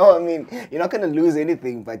 You know, I mean, you're not going to lose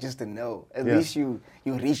anything by just a no. At Yeah. least you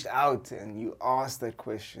reached out and you asked that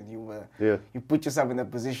question. You put yourself in that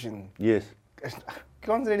position. Yes. I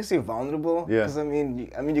can't really say vulnerable, Yeah. because I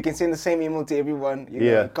mean, you can send the same email to everyone, you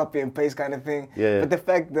Yeah. know, copy and paste kind of thing. Yeah. But the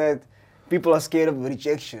fact that people are scared of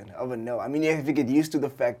rejection, of a no. I mean, you have to get used to the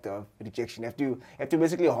fact of rejection. You have to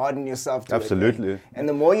basically harden yourself to Absolutely. it. And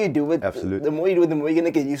the more you do it, Absolutely. the more you're gonna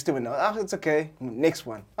get used to it. Now, oh, it's okay. Next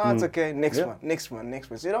one. Oh, it's okay. Next Yeah. one. Next one. Next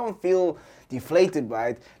one. So you don't feel deflated by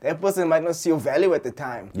it. That person might not see your value at the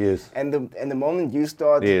time. Yes. And the moment you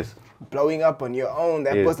start Yes. blowing up on your own,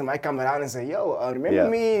 that Yes. person might come around and say, "Yo, remember Yeah.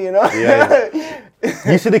 me?" You know. Yeah.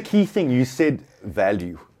 You said a key thing. You said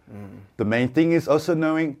value. The main thing is also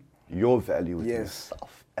knowing your value within Yes.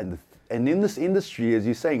 yourself. And in this industry, as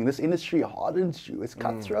you're saying, this industry hardens you. It's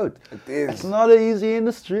cutthroat. It is. It's not an easy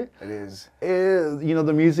industry. It is. You know,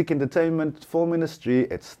 the music, entertainment, film industry,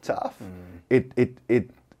 it's tough.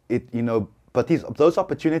 You know, but those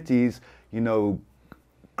opportunities, you know,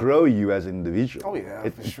 grow you as an individual. Oh, yeah,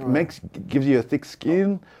 it, for it sure. gives you a thick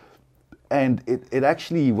skin, and it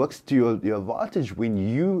actually works to your advantage when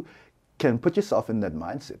you can put yourself in that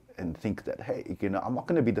mindset and think that, hey, you know, I'm not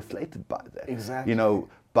going to be deflated by that. Exactly. You know,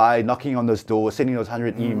 by knocking on those doors, sending those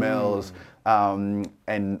 100 emails,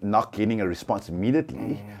 and not getting a response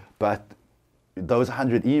immediately, but those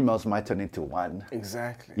 100 emails might turn into one.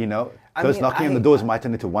 Exactly. You know, I those mean, knocking on the doors might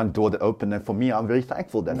turn into one door that opened. And for me, I'm very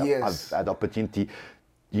thankful that Yes. I've had the opportunity,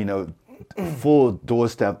 you know, for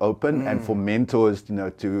doors to have opened and for mentors, you know,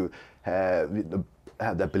 to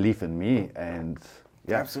have that belief in me. And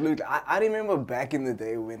yeah. Absolutely. I remember back in the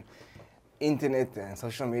day when internet and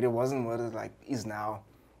social media wasn't what it like is now.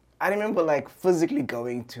 I remember like physically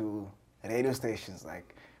going to radio stations,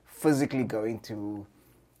 like physically going to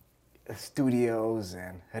studios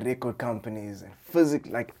and record companies and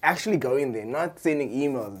physically, like actually going there, not sending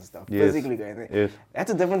emails and stuff, Yes. physically going there. Yes.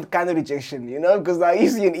 That's a different kind of rejection, you know, because now you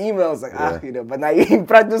see an email, it's like, Yeah. you know, but now you're in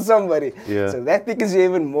front of somebody. Yeah. So that thickens you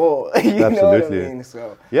even more, you know what I Absolutely. mean?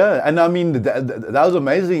 So, Yeah, and I mean that was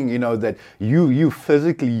amazing. You know that you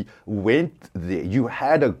physically went there. You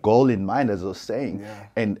had a goal in mind, as I was saying,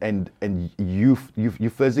 Yeah. and you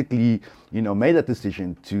physically, you know, made that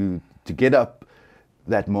decision to get up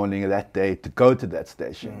that morning or that day to go to that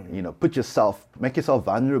station. You know, make yourself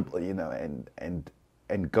vulnerable. You know,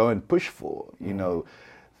 and go and push for, you know,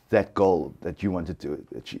 that goal that you wanted to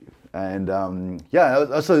achieve. And yeah,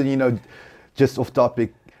 also, you know, just off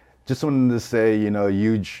topic. Just wanted to say, you know,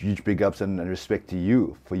 huge big ups and respect to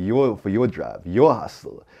you for your drive, your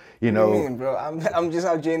hustle. You know, what do you mean, bro? I'm just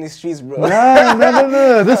out here in the streets, bro.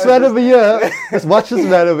 no. This man over here. Just watch this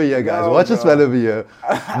man over here, guys. No, Watch this bro. man over here.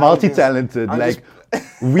 Multi-talented. I'm Like,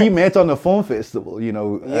 we met on a film festival, you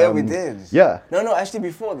know. Yeah, we did. Yeah. No, actually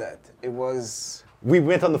before that, it was We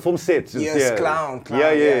went on the film set. just, yes, clown.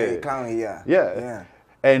 Yeah. Clown, yeah. Yeah.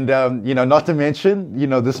 And, you know, not to mention, you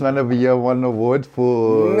know, this man over here won an award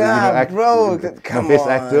for, you know, bro, the come best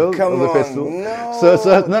on, actor come of the on, festival. no.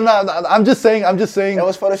 So, no, I'm just saying. That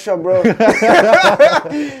was Photoshop, bro. That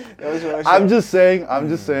was Photoshop. I'm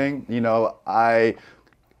just saying, you know, I,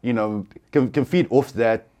 you know, can feed off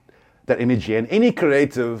that energy, and any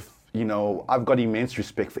creative, you know, I've got immense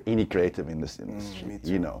respect for any creative in this industry, me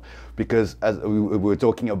too. you know, because as we were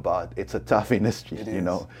talking about, it's a tough industry, It you is,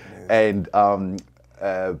 know, it is. and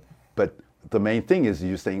but the main thing is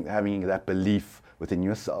you saying having that belief within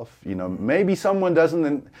yourself, you know, maybe someone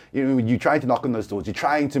doesn't, you know, you're trying to knock on those doors, you're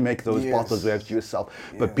trying to make those Yes. bottles wave to yourself,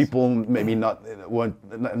 but Yes. people maybe won't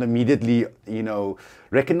immediately, you know,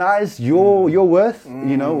 recognize your worth,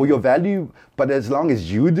 you know, or your value, but as long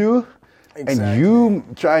as you do, and Exactly. you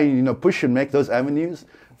try, you know, push and make those avenues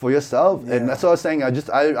for yourself, and that's what I was saying.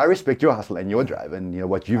 I respect your hustle and your drive, and you know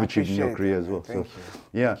what you've I achieved in your appreciate career that, as well. man. Thank So,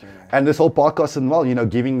 you. yeah, Thank you, man. and this whole podcast as well, you know,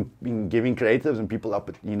 giving creatives and people up,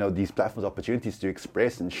 you know, these platforms opportunities to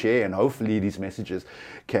express and share, and hopefully these messages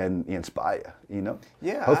can inspire, you know,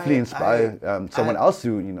 Yeah, hopefully inspire someone else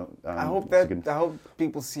who, you know. I hope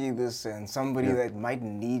people see this, and somebody that might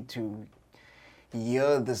need to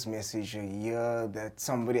hear this message, or hear that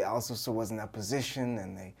somebody else also was in that position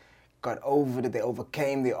and they got over it, they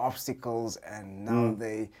overcame the obstacles, and now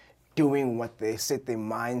they doing what they set their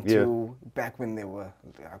mind to back when they were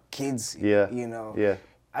kids. Yeah. You know. Yeah.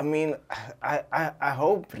 I mean, I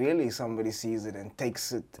hope really somebody sees it and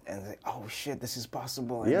takes it and say, oh shit, this is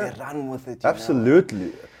possible, and they run with it. You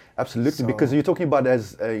know? Absolutely, because you're talking about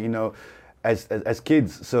as you know, as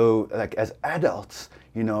kids. So like as adults,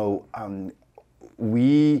 you know,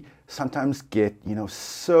 we sometimes get, you know,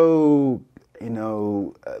 so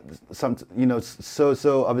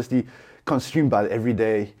so obviously consumed by it every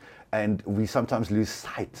day, and we sometimes lose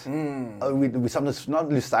sight. We sometimes not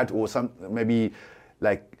lose sight, or maybe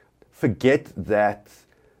like forget that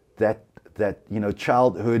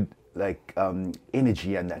childhood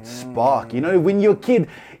energy and that spark. When you're a kid,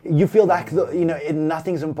 you feel like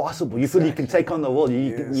nothing's impossible. You feel you can take on the world.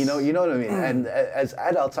 You know what I mean. And as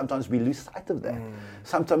adults, sometimes we lose sight of that.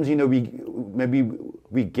 Sometimes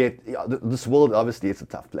we get this world. Obviously, it's a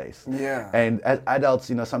tough place. Yeah. And as adults,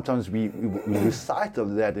 sometimes we lose sight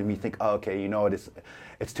of that, and we think, oh, okay,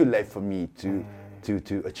 it's too late for me to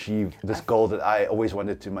achieve this goal that I always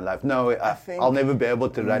wanted to in my life. No, I'll never be able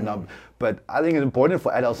to right now. But I think it's important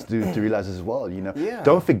for adults to realize as well.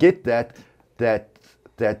 Don't forget that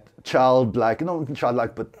childlike, not even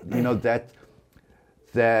childlike, but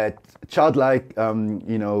that childlike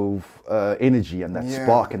energy and that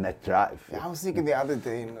spark and that drive. I was thinking the other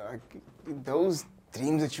day, those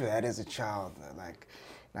dreams that you had as a child,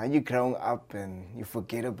 now you're growing up and you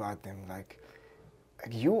forget about them,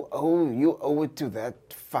 you owe it to that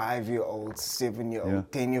 5-year-old,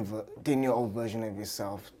 7-year-old, 10-year-old version of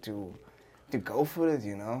yourself to go for it,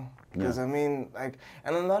 Because and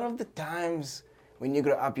a lot of the times when you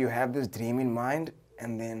grow up, you have this dream in mind,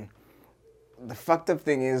 and then the fucked up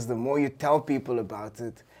thing is, the more you tell people about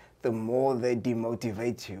it, the more they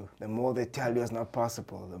demotivate you, the more they tell you it's not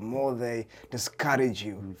possible, the more they discourage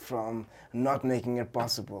you from not making it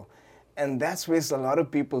possible. And that's where a lot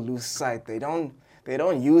of people lose sight. They don't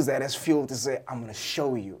use that as fuel to say, I'm going to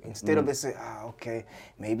show you. Instead of they say, okay,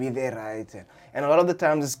 maybe they're right. And a lot of the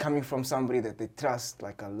times it's coming from somebody that they trust,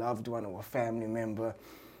 like a loved one or a family member.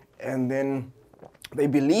 And then they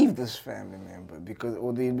believe this family member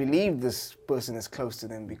or they believe this person is close to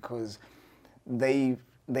them because they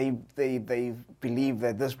believe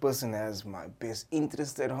that this person has my best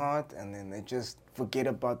interest at heart, and then they just forget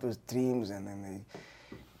about those dreams, and then they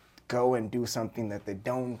go and do something that they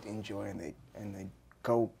don't enjoy, and they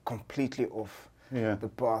go completely off the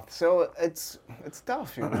path. So it's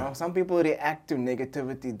tough, Some people react to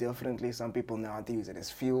negativity differently. Some people know how to use it as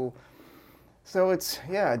fuel. So I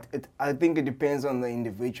think it depends on the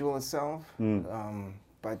individual itself.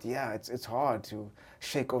 But it's hard to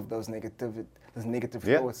shake off those negative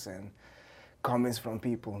thoughts and comments from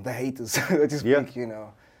people, the haters, so to speak,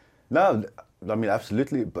 No, I mean,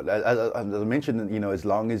 absolutely. But as I mentioned, as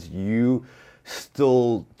long as you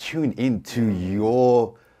still tune into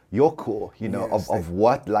your core, of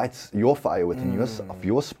what lights your fire within yourself,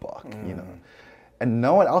 your spark, and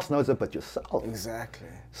no one else knows it but yourself. Exactly.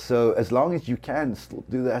 So as long as you can still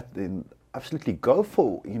do that, then absolutely go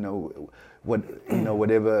for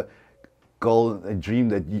whatever goal, a dream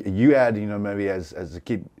that you had, maybe as a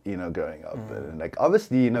kid, growing up. And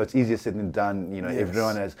obviously, it's easier said than done.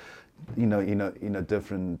 Everyone has,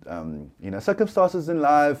 different, circumstances in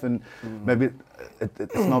life, and maybe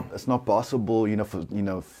it's not possible,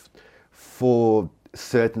 for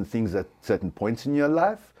certain things at certain points in your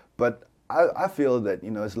life. But I feel that,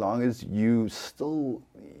 as long as you still,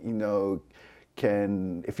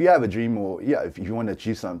 can, if you have a dream or if you want to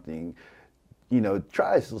achieve something,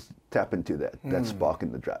 try to tap into that spark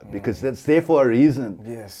in the drive, because that's there for a reason.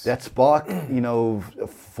 Yes. That spark,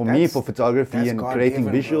 for me, for photography and creating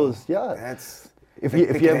visuals, If the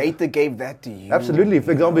creator gave that to you. Absolutely.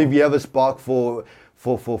 For example, if you have a spark for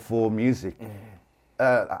music,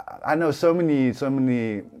 I know so many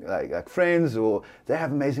like friends, or they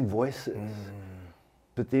have amazing voices,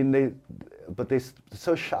 but then they're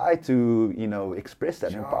so shy to express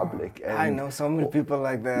that in public. And I know so many people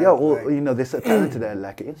like that. Yeah, or they're so talented at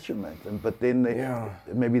like an instrument, but then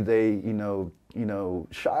maybe they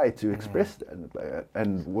shy to express that.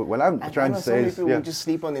 And what I'm trying to say is, some people just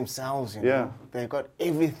sleep on themselves. They've got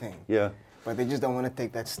everything. Yeah, but they just don't want to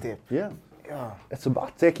take that step. Yeah. It's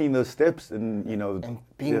about taking those steps and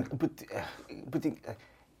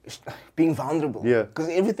being vulnerable. Yeah. Because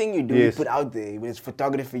everything you do, you put out there, whether it's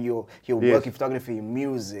photography, your work in photography, your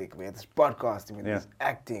music, whether it's podcasting, whether it's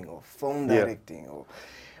acting or film directing or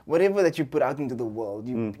whatever that you put out into the world,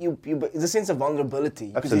 it's a sense of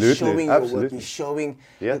vulnerability. Because you're showing your work, you're showing,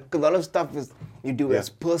 a lot of stuff is you do as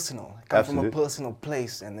personal, come from a personal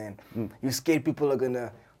place, and then you're scared people are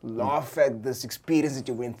gonna laugh at this experience that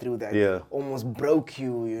you went through that almost broke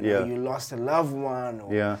you. You lost a loved one,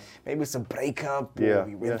 or maybe it's a breakup, or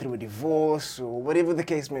you went through a divorce, or whatever the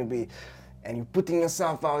case may be. And you're putting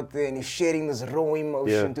yourself out there and you're sharing this raw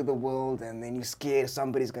emotion to the world, and then you're scared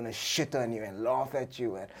somebody's gonna shit on you and laugh at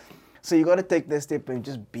you. And so you got to take that step and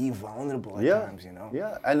just be vulnerable at times,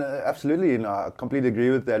 Yeah, and absolutely, I completely agree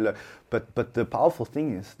with that. But the powerful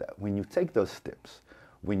thing is that when you take those steps,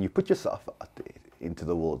 when you put yourself out there into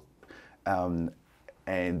the world,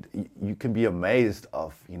 and you can be amazed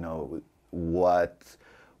of, you know,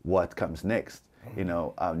 what comes next. You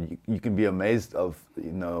know, you can be amazed of,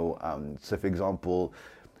 you know, so for example,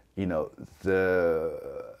 you know, the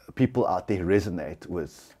people out there resonate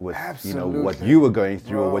with you know, what you were going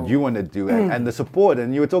through, or what you want to do, and the support.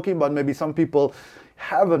 And you were talking about maybe some people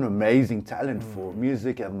have an amazing talent for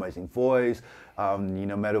music, have an amazing voice, you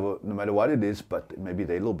know, no matter what it is, but maybe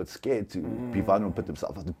they're a little bit scared to be vulnerable, put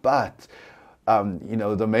themselves out there. But you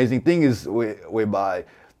know, the amazing thing is whereby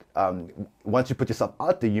once you put yourself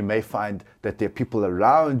out there, you may find that there are people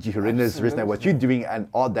around you who resonate what you're doing and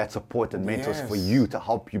are that support and mentors for you to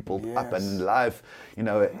help you build up. And in life, you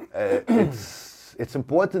know, it's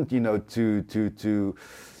important, you know, to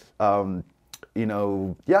you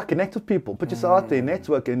know, connect with people, put yourself out there,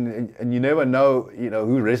 network, and you never know, you know,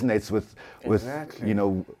 who resonates with you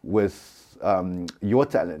know, with your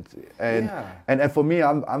talent. And for me,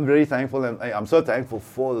 I'm very thankful, and I'm so thankful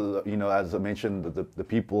for, you know, as I mentioned, the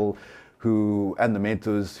people who, and the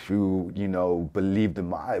mentors who, you know, believed in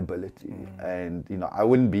my ability. And, you know, I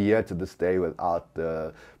wouldn't be here to this day without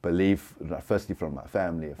the belief, firstly from my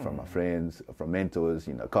family, from my friends, from mentors,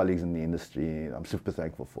 you know, colleagues in the industry. I'm super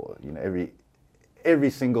thankful for, you know,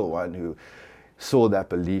 every single one who saw that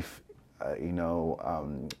belief, you know,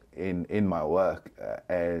 in my work.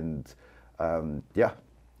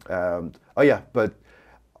 But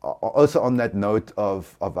also on that note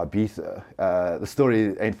of Ibiza, the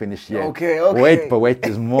story ain't finished yet. Okay. Wait,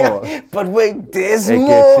 there's more. But wait, there's it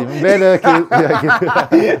more. Gets even better.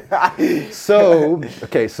 So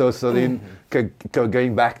then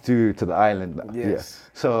going back to the island now. Yes. Yeah.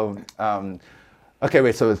 So,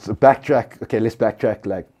 wait, so it's a backtrack. Okay, let's backtrack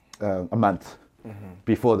like a month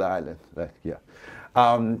before the island. Like, yeah.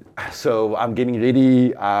 So I'm getting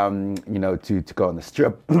ready, you know, to go on this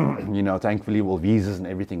trip. You know, thankfully, all visas and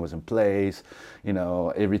everything was in place. You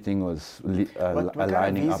know, everything was what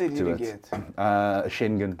aligning up kind of visa to did you it. get? A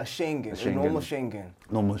Schengen. A normal Schengen.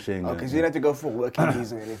 Normal Schengen. Okay, so you didn't have to go for a working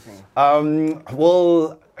visa or anything.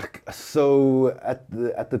 Well, so at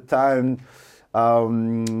the time,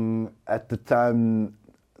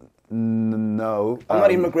 no. I'm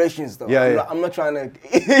not immigrations though. Yeah, I'm not trying to.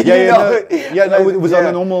 No, it was on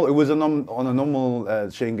a normal. It was on a normal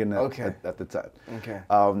Schengen at the time. Okay.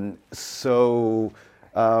 So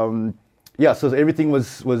everything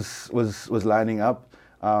was lining up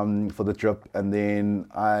for the trip, and then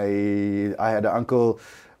I had an uncle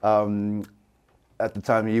at the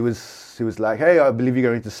time. He was like, "Hey, I believe you're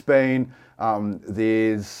going to Spain.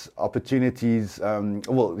 There's opportunities."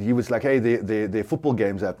 Well, he was like, "Hey, there are football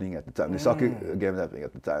games happening at the time. There's soccer games happening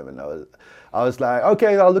at the time." And I was like,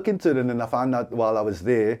 "Okay, I'll look into it." And then I found out while I was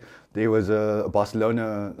there was a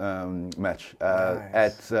Barcelona match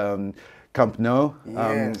at Camp Nou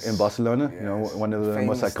in Barcelona. Yes. You know, one of the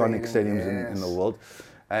Famous most iconic stadiums in the world.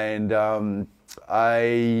 And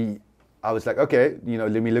I was like, "Okay, you know,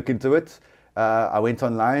 let me look into it." I went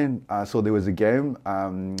online, I saw there was a game,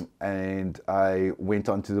 and I went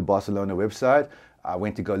onto the Barcelona website. I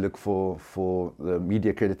went to go look for the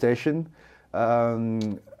media accreditation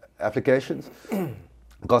applications,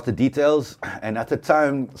 got the details, and at the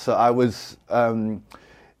time, so I was a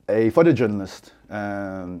photojournalist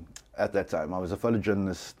at that time. I was a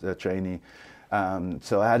photojournalist trainee,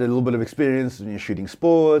 so I had a little bit of experience in shooting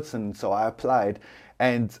sports, and so I applied.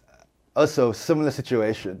 And also, similar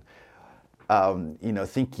situation. You know,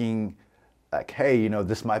 thinking like, hey, you know,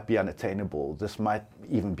 this might be unattainable, this might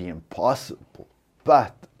even be impossible,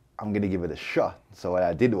 but I'm gonna give it a shot. So what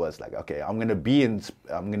I did was like, okay, I'm gonna be in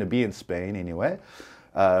Spain anyway,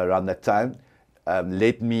 around that time.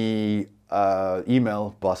 Let me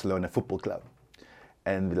email Barcelona Football Club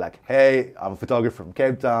and be like, hey, I'm a photographer from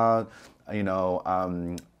Cape Town. You know,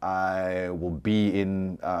 I will be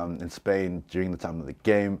in Spain during the time of the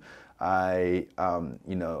game.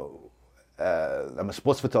 You know. I'm a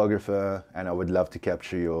sports photographer, and I would love to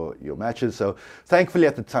capture your matches. So, thankfully,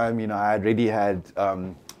 at the time, you know, I already had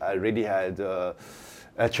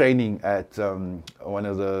a training at one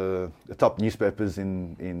of the top newspapers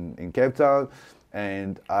in Cape Town,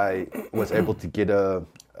 and I was able to get a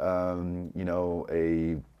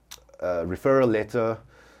referral letter,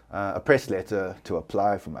 a press letter to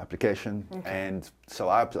apply for my application, and so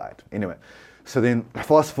I applied anyway. So then,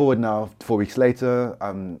 fast forward now, 4 weeks later,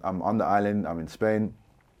 I'm on the island, I'm in Spain,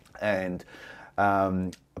 and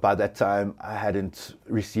by that time, I hadn't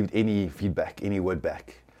received any feedback, any word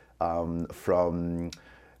back from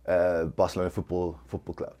Barcelona Football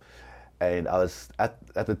Club. And I was, at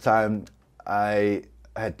the time, I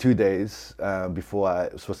had 2 days before I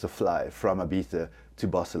was supposed to fly from Ibiza to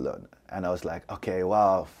Barcelona, and I was like, okay,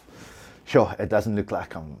 wow, sure, it doesn't look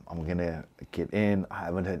like I'm gonna get in. I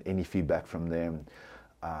haven't heard any feedback from them.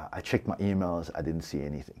 I checked my emails, I didn't see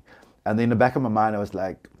anything. And then in the back of my mind, I was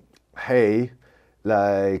like, hey,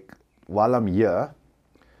 like, while I'm here,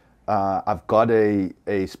 I've got a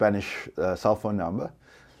Spanish cell phone number.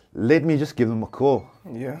 Let me just give them a call.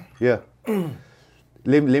 Yeah. Yeah.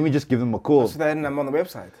 let me just give them a call. So then I'm on the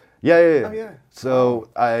website. Yeah. Oh, yeah. So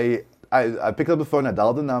I picked up the phone, I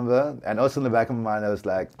dialed the number, and also in the back of my mind, I was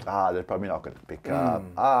like, they're probably not going to pick up.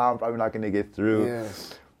 I'm probably not going to get through.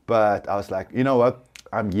 Yes. But I was like, you know what?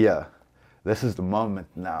 I'm here. This is the moment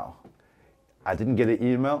now. I didn't get an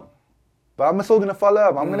email, but I'm still going to follow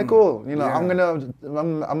up. I'm going to call. You know, Yeah. I'm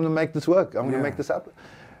going to make this work. I'm going to make this happen.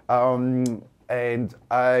 And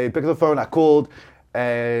I picked up the phone, I called,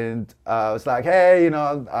 and I was like, hey, you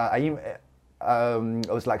know, I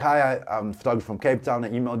was like, hi, I'm a photographer from Cape Town. I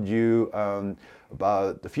emailed you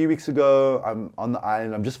about a few weeks ago. I'm on the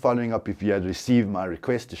island. I'm just following up if you had received my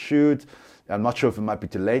request to shoot. I'm not sure if it might be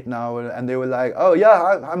too late now. And they were like, oh,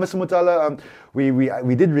 yeah, hi, Mr. Motala.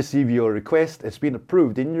 We did receive your request. It's been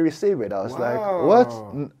approved. Didn't you receive it? I was like, what?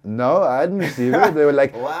 No, I didn't receive it. They were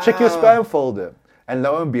like, check your spam folder. And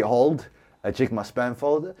lo and behold, I checked my spam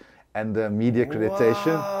folder, and the media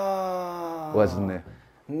accreditation wasn't there.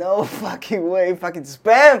 No fucking way, fucking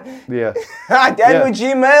spam. Yeah. Damn with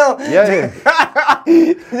Gmail. Yeah.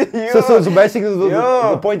 So basically,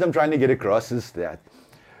 the point I'm trying to get across is that,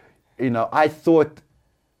 you know, I thought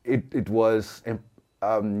it was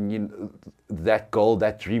that goal,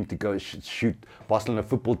 that dream to go shoot Barcelona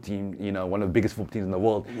football team, you know, one of the biggest football teams in the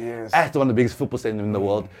world, at one of the biggest football stadiums in the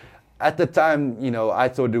world. At the time, you know, I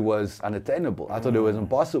thought it was unattainable. I thought it was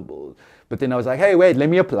impossible. But then I was like, hey, wait, let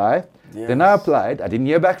me apply. Yes. Then I applied. I didn't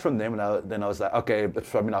hear back from them. And then I was like, okay, it's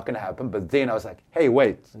probably not going to happen. But then I was like, hey,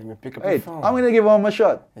 wait. Let me pick up the phone. I'm going to give it one more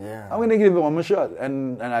shot. Yeah. I'm going to give it one more shot.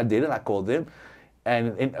 And I did, and I called them.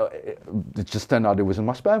 And it just turned out it was in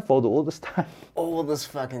my spam folder all this time. All this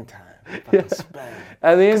fucking time. Fucking spam.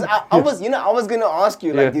 And then, I was going to ask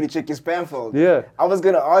you, like, did you check your spam folder? Yeah. I was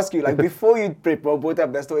going to ask you, like, before you brought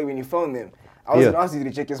up that story when you phoned them, I was going to ask you,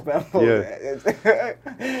 did you check your spam folder?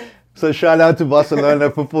 Yeah. So shout out to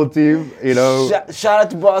Barcelona football team, you know. Shout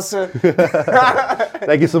out to Barca.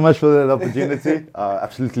 Thank you so much for that opportunity.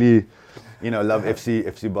 Absolutely, you know, love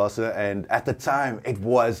FC Barca. And at the time, it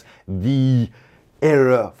was the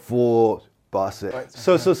era for Barca. Right.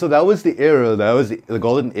 So that was the era. That was the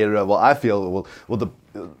golden era. Well, I feel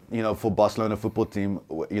for Barcelona football team,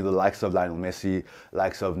 the likes of Lionel Messi,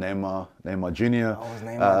 likes of Neymar Jr.,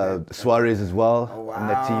 Suarez as well in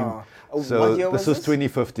that team. So this was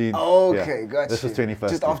 2015. Oh, okay, got you. This was 2015.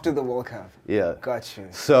 Just after the World Cup. Yeah. Got you.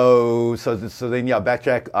 So then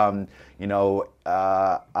backtrack. I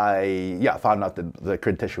found out that the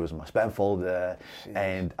accreditation was in my spam folder. Jeez.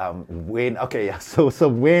 And when I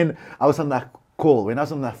was on that call, when I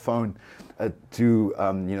was on that phone to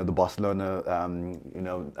the Barcelona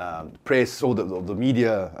press or the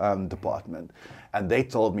media department, and they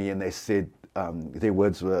told me, and they said their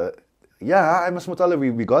words were, yeah, Mr. Motala,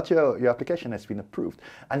 we got your application has been approved.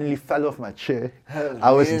 I nearly fell off my chair. Really?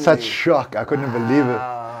 I was in such shock. I couldn't believe it.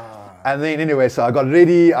 And then anyway, so I got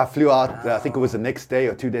ready. I flew out. I think it was the next day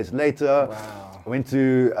or 2 days later. Wow. I went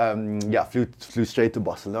to flew straight to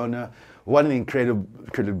Barcelona. What an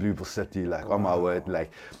incredibly beautiful city! Like, oh my word,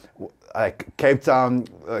 like Cape Town.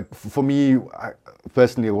 For me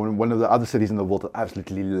personally, one of the other cities in the world that I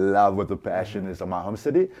absolutely love with a passion is my home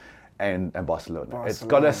city. And Barcelona. It's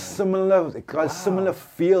got a similar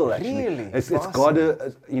feel actually. Really? It's got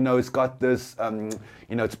it's got this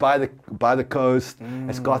it's by the coast.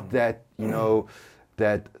 It's got that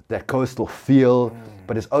that coastal feel,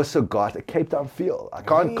 but it's also got a Cape Town feel. I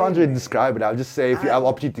can't really describe it. I'll just say if you have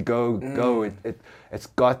opportunity to go, it's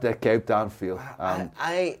got that Cape Town feel.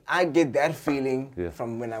 I get that feeling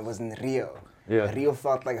from when I was in Rio. Yeah. Rio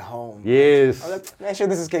felt like home. Yes. I was like, man, sure,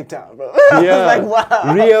 this is Cape Town, bro. Yeah. I was like,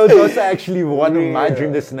 wow. Rio is also actually one of my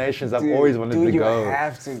dream destinations. I've always wanted to go. You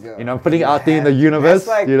have to go. I'm putting it out there in the universe.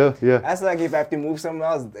 That's like if I have to move somewhere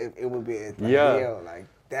else, it would be it. Like Rio, like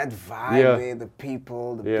that vibe there, the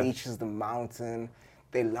people, the beaches, the mountain.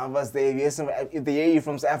 They love us. If they hear you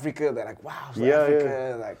from South Africa, they're like, wow, South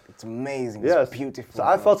Africa, like it's amazing. It's beautiful. So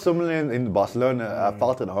I felt similar in Barcelona. I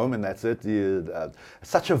felt at home in that city.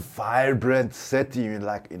 Such a vibrant city,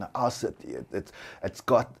 like our city. It's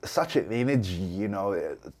got such an energy,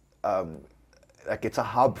 like it's a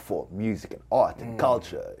hub for music and art and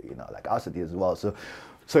culture, like our city as well. So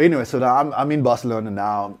anyway, so now I'm in Barcelona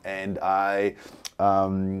now, and I'm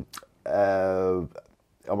on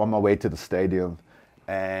my way to the stadium.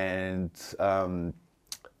 And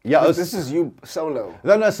Yeah, This is you solo.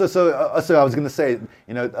 No. So I was gonna say,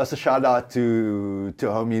 as a shout out to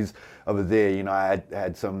homies over there. I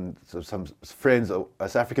had some friends, a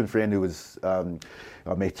South African friend who was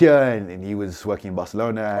I met here, and he was working in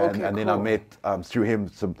Barcelona, Okay, and then I cool. met through him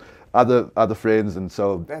some other friends, and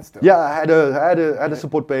so That's dope. yeah, I had a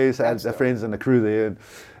support base, I had That's dope. friends and a crew there,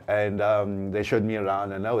 and they showed me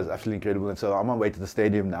around, and that was absolutely incredible. And so I'm on my way to the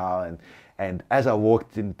stadium now, and as I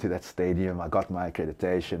walked into that stadium, I got my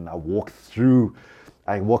accreditation. I walked through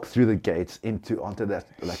the gates onto that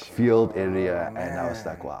like field area, and I was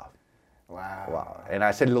like, wow. Wow. And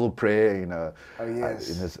I said a little prayer, Oh,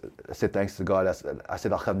 yes. I said thanks to God. I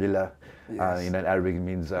said Alhamdulillah. Yes. In Arabic it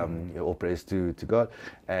means all praise to God.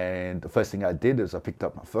 And the first thing I did is I picked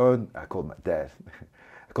up my phone. I called my dad.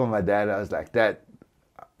 I was like, Dad,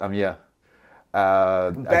 I'm here.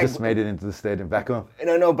 I just made it into the stadium back home.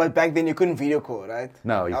 No, but back then you couldn't video call, right?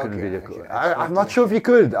 No, you couldn't video call. Okay. I'm not sure if you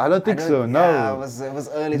could. I don't think so. No. Yeah, it was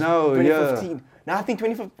early. No, 2015. No, I think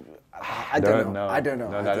 2015. I don't know. No, I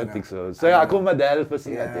don't think so. So I I called my dad. The first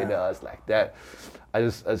thing I did, I was like, Dad, I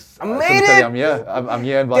just made tell you it! I'm here. I'm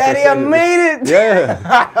here in Daddy, I made it!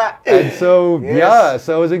 Yeah. And so Yes.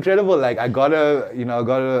 so it was incredible. Like I got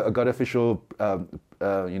official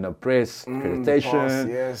press accreditation. boss,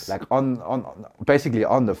 yes. Like on basically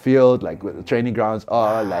on the field, like where the training grounds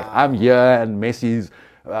are. Like I'm here, and Messi's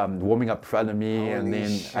warming up in front of me, and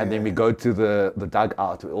then we go to the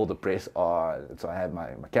dugout where all the press are. So I have my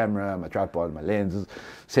camera, my tripod, my lenses,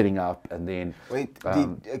 setting up, and then Wait,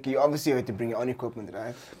 you obviously had to bring your own equipment,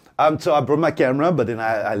 right? so I brought my camera, but then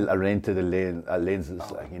I rented lenses,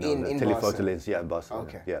 in the telephoto Barcelona. lens, in Barcelona.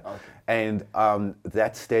 Okay, Yeah. okay. And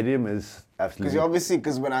that stadium is absolutely.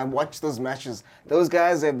 Because when I watch those matches, those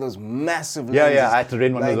guys have those massive lenses. Yeah, I had to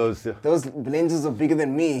rent one of those. Yeah. Those lenses are bigger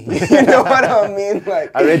than me. You know what I mean?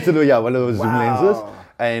 Like, I rented one of those zoom Wow. lenses.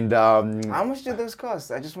 And how much did those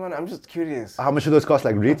cost? I'm just curious. how much do those cost,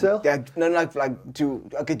 like retail? Yeah, no, like to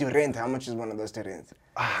rent. How much is one of those to rent?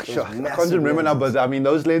 Sure. I massive can't remember now, lenses. but I mean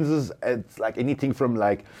those lenses, it's like anything from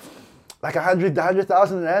like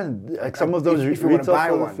 100,000 rand. Like some of those if you wanna retail buy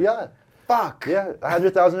for- one. Yeah. Fuck. Yeah,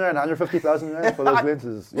 100,000 rand, 150,000 rand for those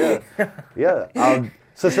lenses. Yeah.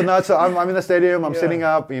 So now, I'm in the stadium. I'm setting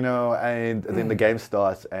up, and then the game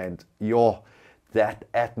starts, and that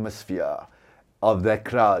atmosphere of that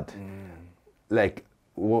crowd, like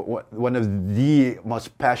one of the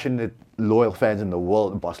most passionate, loyal fans in the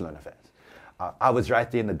world, Barcelona fans. I was right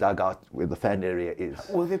there in the dugout where the fan area is.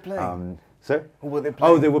 Who were they playing? Sir? Who were they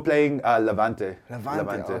playing? Oh, they were playing Levante.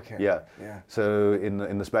 Levante, okay. Yeah. Yeah. So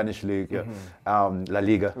in the Spanish league, La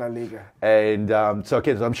Liga. La Liga. And so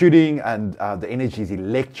I'm shooting, and the energy is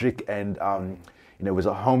electric, and it was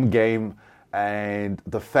a home game, and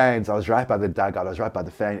the fans. I was right by the dugout. I was right by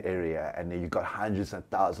the fan area, and then you got hundreds and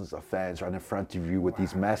thousands of fans right in front of you with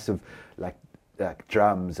these massive, like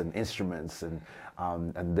drums and instruments, and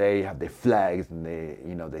they have their flags, and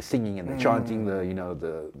they're singing and they're chanting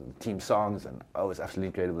the team songs, and it was absolutely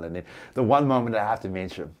incredible. And then the one moment I have to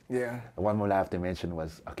mention,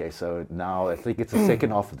 was so now I think it's the second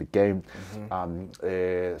half of the game. One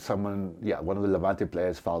of the Levante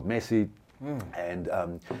players fouled Messi, and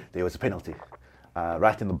there was a penalty.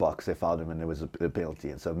 Right in the box, they fouled him, and there was a penalty.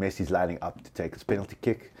 And so Messi's lining up to take his penalty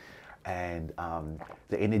kick, and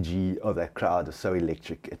the energy of that crowd is so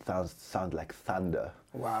electric. It sounds like thunder.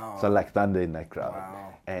 Wow. So like thunder in that crowd.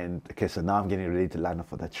 Wow. And so now I'm getting ready to line up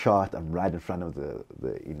for that shot. I'm right in front of the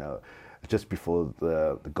just before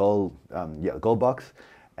the goal box,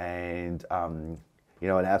 and you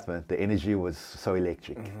know what happened? The energy was so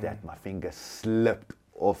electric that my finger slipped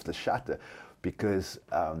off the shutter, because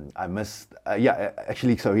I missed.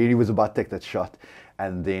 Actually, so he was about to take that shot,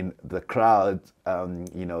 and then the crowd,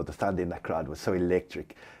 the thunder in that crowd was so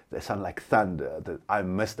electric. They sound like thunder that I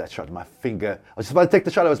missed that shot. My finger, I was just about to take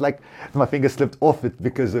the shot. I was like, my finger slipped off it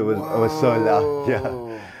because it was so loud.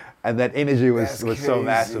 Yeah. And that energy was so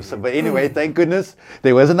massive. So, but anyway, thank goodness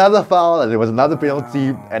there was another foul and there was another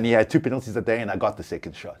penalty, and he had 2 penalties that day, and I got the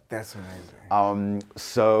second shot. That's amazing.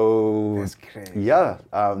 So That's crazy. Yeah,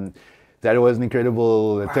 that was an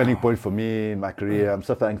incredible turning point for me in my career. I'm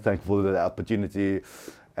so thankful for the opportunity,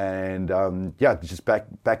 and just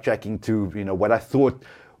backtracking to what I thought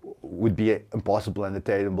would be impossible and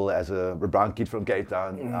attainable as a brown kid from Cape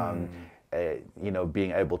Town.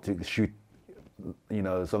 Being able to shoot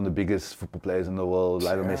some of the biggest football players in the world,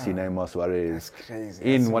 Lionel Messi, Neymar, Suarez,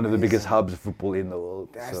 in one of the biggest hubs of football in the world.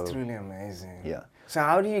 That's truly amazing. Yeah. So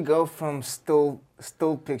how do you go from still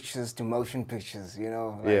pictures to motion pictures?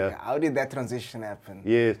 How did that transition happen?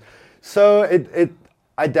 Yes. So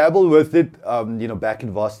I dabble with it, back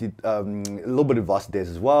in varsity, a little bit of varsity days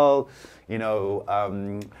as well.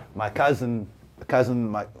 My cousin,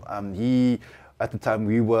 he, at the time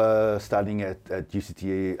we were studying at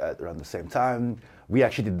UCT around the same time. We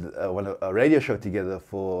actually did a radio show together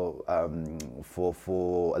for a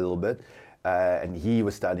little bit. And he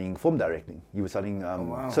was studying film directing. He was studying,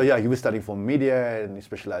 wow. So yeah, he was studying film media and he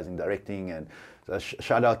specialized in directing. And so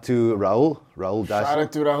shout out to Raul Dyson. Shout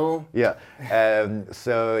out to Rahul. Yeah,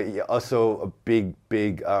 so yeah, also a big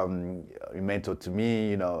mentor to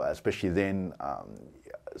me. Especially then,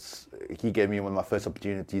 he gave me one of my first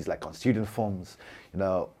opportunities, like on student films.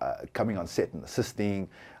 Coming on set and assisting.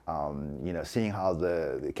 Seeing how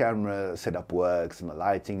the camera setup works and the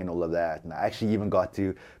lighting and all of that. And I actually even got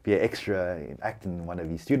to be an extra in acting in one of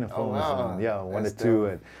these student films. Wow. And, yeah, one or That's two.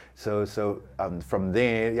 dope. And so from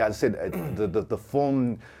there, yeah, as I said, the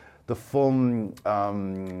film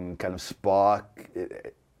kind of spark.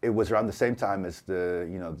 It was around the same time as the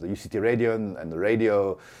UCT radio and the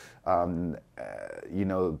radio.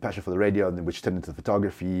 Passion for the radio, which turned into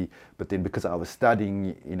photography. But then because I was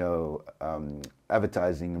studying,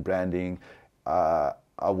 advertising and branding, I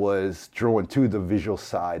was drawn to the visual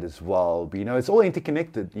side as well. But, it's all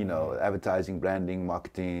interconnected, advertising, branding,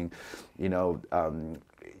 marketing,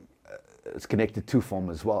 it's connected to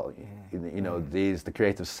film as well. There's the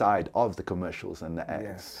creative side of the commercials and the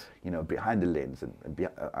ads, behind the lens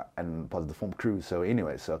and part of the film crew. So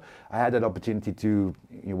anyway, so I had that opportunity to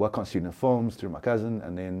work on student films through my cousin,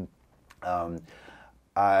 and then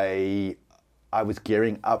I was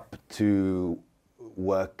gearing up to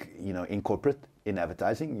work, in corporate, in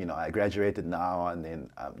advertising. I graduated now, and then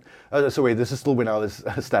this is still when I was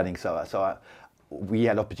studying. So we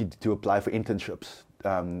had opportunity to apply for internships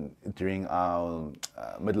during our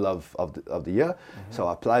middle of the year. Mm-hmm. So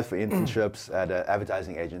I applied for internships at an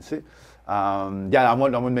advertising agency. I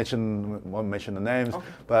won't mention the names, okay.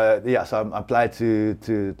 But yeah, so I applied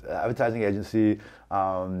to advertising agency,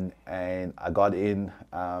 and I got in.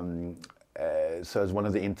 So as one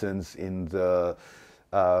of the interns in the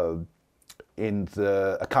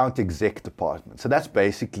account exec department. So that's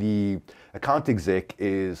basically, account exec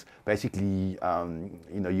is basically,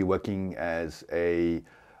 you're working as it's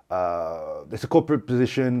a corporate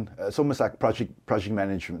position. It's almost like project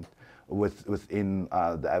management within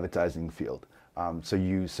the advertising field. So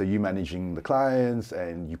you managing the clients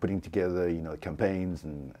and you putting together, campaigns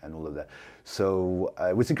and all of that. So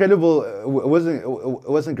it was incredible. It was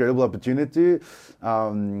an incredible opportunity.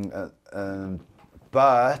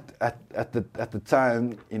 But at the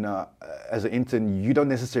time, as an intern, you don't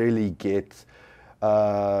necessarily get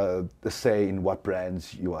the say in what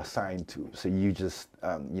brands you are assigned to. So you just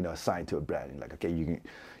assigned to a brand. Like, okay,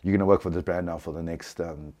 you're gonna work for this brand now for the next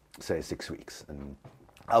say 6 weeks. And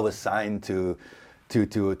I was signed to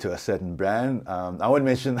a certain brand. I won't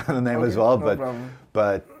mention the name as well, but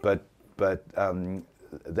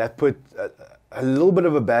that put a little bit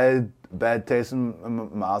of a bad taste in my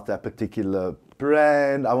mouth. That particular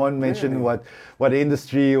brand. I won't mention what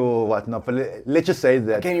industry or whatnot, but let's just say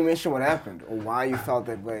that. Can you mention what happened or why you felt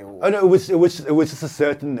that way? Oh no, it was just a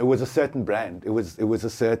certain brand. It was a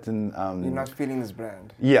certain. You're not feeling this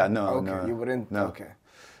brand. Yeah, no, okay, no. You wouldn't. No. Okay.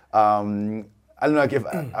 I don't know if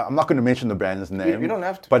I'm not going to mention the brand's name. You don't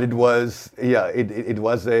have to. But it was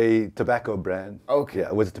a tobacco brand. Okay. Yeah,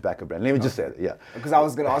 it was a tobacco brand. Let me just say it. Yeah. Because I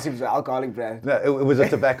was going to ask you if it was an alcoholic brand. No, it was a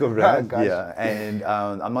tobacco brand. Gotcha. Yeah, and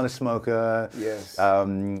I'm not a smoker. Yes.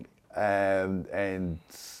 And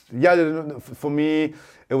yeah, for me,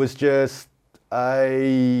 it was just left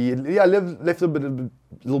a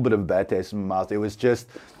little bit of a bad taste in my mouth. It was just.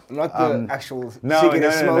 Not the actual smoke,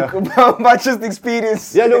 but just the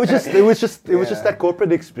experience. Yeah, no, it was just that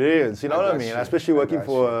corporate experience. You know what I mean? Especially working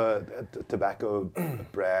for a tobacco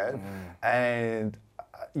brand, and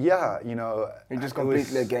you're just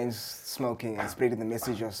completely against smoking and spreading the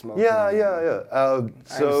message of smoking. Yeah.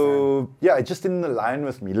 So yeah, it just didn't align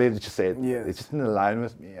with me. Let's just say it. Yes. It just didn't align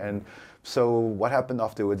with me, and so what happened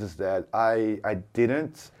afterwards is that I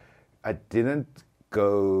didn't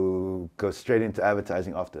go straight into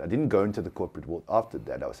advertising after that. I didn't go into the corporate world after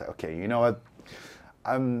that. I was like, okay, you know what?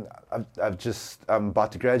 I'm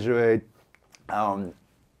about to graduate. I'm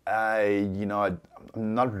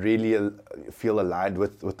not really feel aligned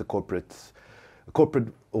with the corporate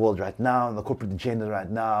world right now and the corporate agenda right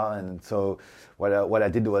now. And so what I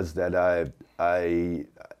did was that I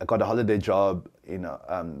got a holiday job in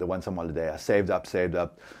the one summer holiday. I saved up.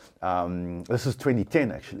 This was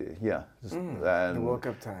 2010 actually, yeah. The World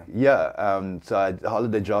Cup time. Yeah, so I had a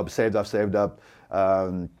holiday job, saved up,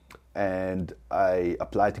 and I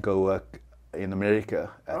applied to go work in America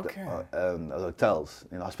at Okay. hotels,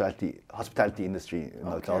 in hospitality industry in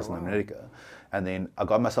hotels in wow. America. And then I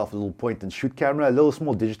got myself a little point and shoot camera, a little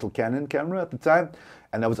small digital Canon camera at the time.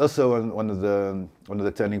 And that was also one of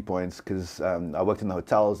the turning points, because I worked in the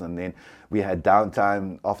hotels, and then we had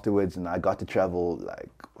downtime afterwards, and I got to travel like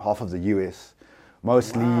half of the US.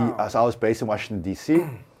 Mostly, so I was based in Washington, D.C.,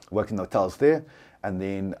 worked in hotels there. And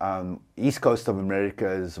then East Coast of America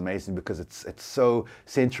is amazing because it's so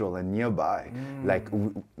central and nearby. Like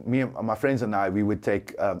me and my friends and I, we would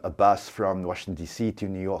take a bus from Washington, D.C. to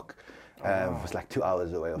New York. It was like 2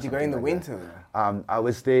 hours away or Did something. you go in the like winter? that. I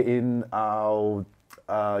was there in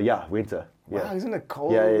winter. Yeah. Wow, isn't it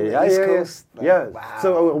cold? Yeah, on the East Coast? Like, yeah. Wow.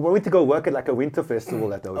 So we went to go work at like a winter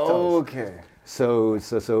festival at the hotels. Okay. So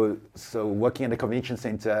working at the convention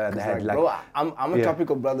center, and they had like bro, I'm a yeah.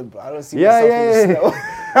 tropical brother, bro. I don't see Yeah, myself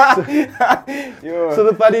in the yeah, snow. Yo. So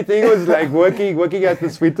the funny thing was like working at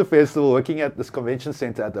this winter festival, working at this convention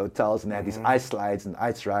center at the hotels, and they had these ice slides and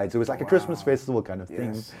ice rides. It was like a Christmas festival kind of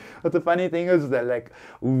thing. Yes. But the funny thing is that like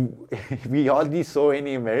we hardly saw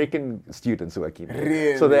any American students working there.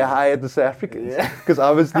 Really? So they hired the South Africans. Yeah. Because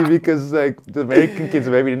because like the American kids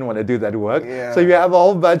maybe didn't want to do that work. Yeah. So you have a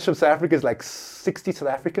whole bunch of South Africans, like 60 South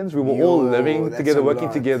Africans. We were all Yo, living that's together, a working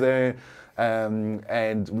lot. together.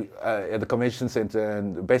 And we, at the convention center,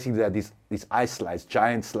 and basically they had these ice slides,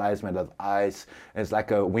 giant slides made of ice. And it's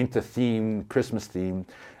like a winter theme, Christmas theme,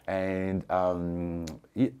 and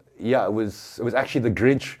yeah, it was actually the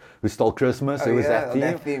Grinch who stole Christmas. It was yeah, that theme.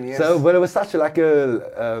 that theme, yes. So, but it was such a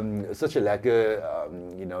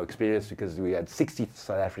experience, because we had 60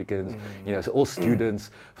 South Africans, so all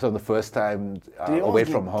students from the first time away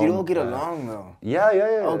from home. Did you all get along though? Yeah.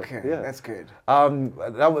 Okay, yeah. that's good.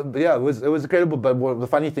 It was incredible. But the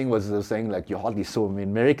funny thing was, they were saying like you hardly saw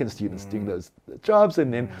American students doing those jobs,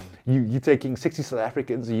 and then you taking 60 South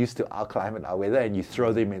Africans who used to our climate, our weather, and you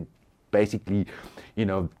throw them in basically,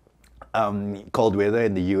 cold weather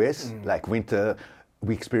in the US, like winter.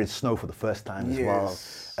 We experienced snow for the first time as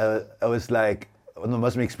Yes. well. It was like one of the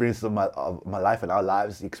most experiences of my life and our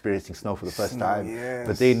lives, experiencing snow for the first Snow, time. yes.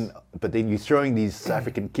 But then you're throwing these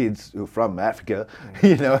African kids who are from Africa,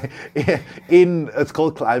 in it's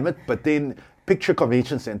cold climate. But then picture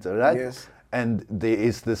convention center, right? Yes. And there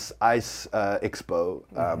is this ice expo,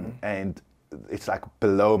 and it's like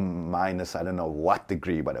below minus, I don't know what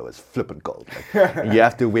degree, but it was flippin' cold. Like, you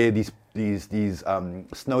have to wear these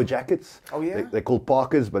snow jackets. Oh, yeah? They're called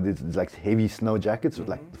parkas, but it's like heavy snow jackets with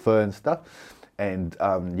like fur and stuff. And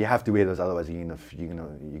you have to wear those, otherwise you're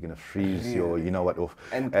gonna freeze your off.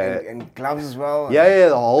 And gloves as well. Yeah,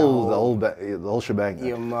 the whole shebang.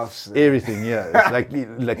 Earmuffs. Everything, yeah. It's like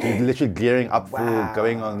you're literally gearing up for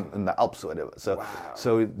going on in the Alps or whatever.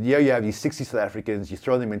 So you have these 60 South Africans, you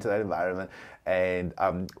throw them into that environment, and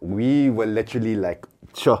we were literally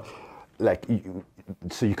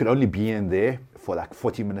so you could only be in there for like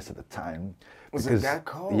 40 minutes at a time. Was it that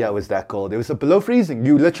cold? Yeah, it was that cold. It was below freezing.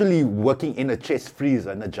 You literally working in a chest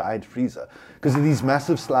freezer, in a giant freezer, because of these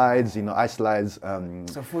massive slides, ice slides.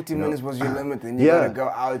 So 40 minutes was your limit, and you gotta go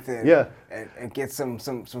out there and get some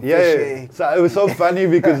fresh air. So it was so funny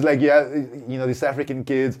because these African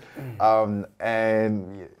kids, and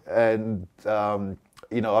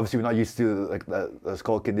obviously we're not used to like those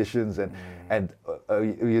cold conditions, and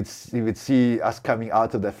you would see us coming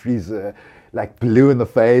out of the freezer like blue in the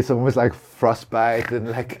face, almost like frostbite, and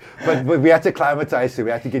but we had to acclimatize to it.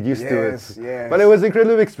 We had to get used to it. Yes. But it was an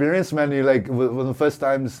incredible experience, man. You one of the first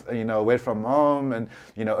times, away from home, and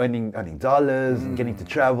earning dollars, and getting to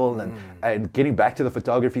travel, and getting back to the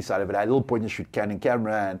photography side of it. I had a little point and shoot Canon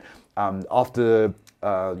camera, and after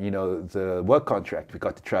the work contract, we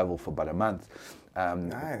got to travel for about a month.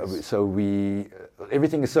 Nice. So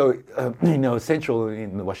everything is so central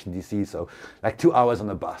in Washington D.C. So like 2 hours on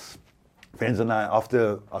the bus. Friends and I,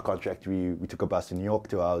 after our contract, we took a bus to New York,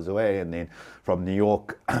 2 hours away, and then from New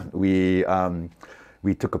York we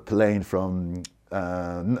took a plane from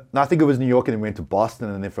I think it was New York, and then we went to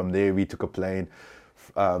Boston, and then from there we took a plane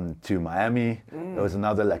to Miami. It was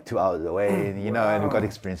another like 2 hours away, and we got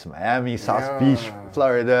experience in Miami, South Beach,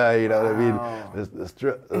 Florida. What I mean, the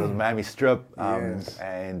strip, the Miami Strip, Yes.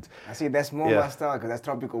 and I see that's more my style, because that's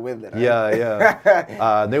tropical weather. Right?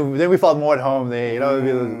 yeah. Then we felt more at home there, with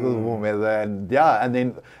a little warm weather, and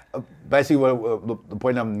then basically the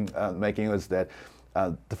point I'm making was that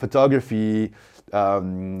the photography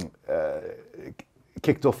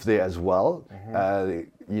kicked off there as well.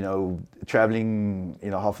 Traveling,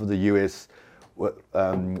 half of the US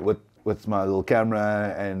with my little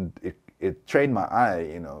camera, and it trained my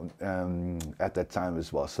eye, at that time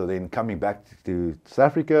as well. So then coming back to South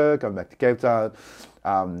Africa, coming back to Cape Town,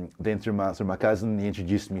 Then through my cousin, he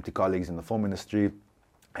introduced me to colleagues in the film industry.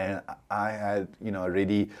 And I had,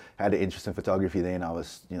 already had an interest in photography then. I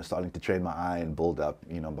was, starting to train my eye and build up,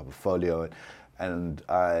 my portfolio. And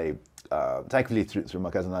I, thankfully, through my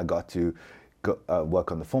cousin, I got to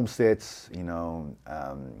work on the film sets,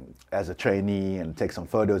 as a trainee, and take some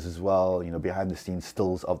photos as well, behind the scenes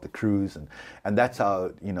stills of the crews. And that's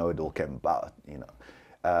how, it all came about,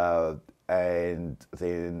 and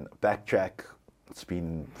then backtrack, it's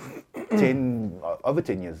been over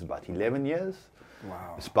 10 years, about 11 years.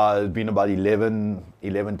 Wow. It's been about 11,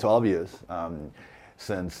 12 years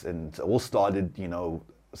since, and it all started,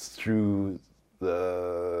 through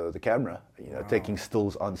the camera, Wow. taking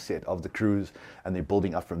stills on set of the crews, and then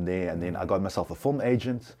building up from there. And then I got myself a film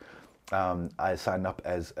agent. I signed up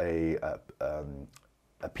as a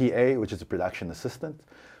PA, which is a production assistant.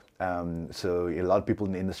 So a lot of people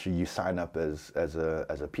in the industry, you sign up as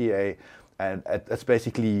a PA, and that's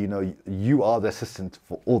basically, you are the assistant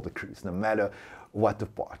for all the crews, no matter what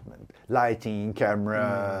department, lighting,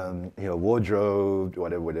 camera, wardrobe,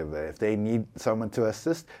 whatever. If they need someone to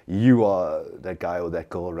assist, you are that guy or that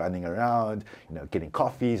girl running around, getting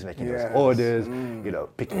coffees, making those orders,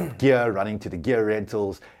 picking up gear, running to the gear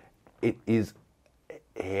rentals. It is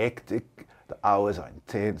hectic. The hours are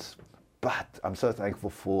intense, but I'm so thankful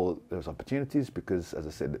for those opportunities because, as I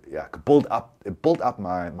said, I could build up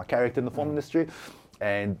my character in the film industry,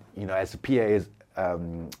 and as a PA,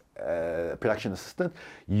 production assistant,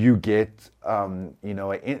 you get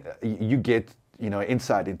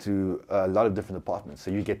insight into a lot of different departments.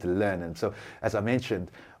 So you get to learn. And so, as I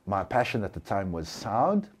mentioned, my passion at the time was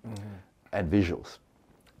sound and visuals,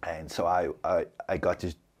 and so I got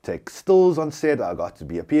to take stills on set. I got to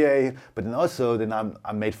be a PA, but then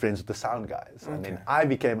I made friends with the sound guys, and then I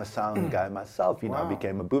became a sound guy myself. I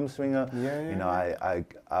became a boom swinger. I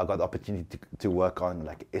got the opportunity to work on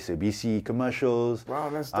like SABC commercials. Wow,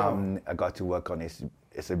 that's dope. I got to work on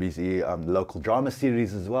SABC local drama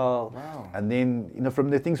series as well. Wow. And then from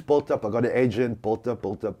there things built up. I got an agent, built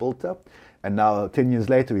up, and now 10 years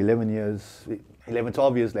later,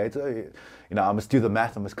 12 years later, I must do the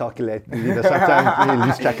math, I must calculate, sometimes you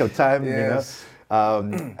lose track of time, Yes.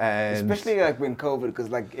 And especially like when COVID, because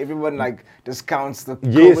like everyone like discounts the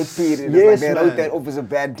Yes, COVID period. yes, They man. wrote that off as a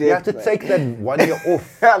bad debt. you have to take that 1 year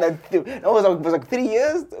off. That was like 3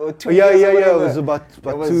 years or 2 Yeah, years. Or it whatever. was about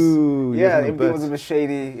It was- 2 years. Yeah, and a everything bit. was a bit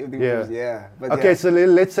shady. But Okay, so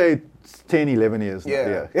let's say 10, 11 years now.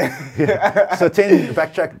 Yeah. Yeah. So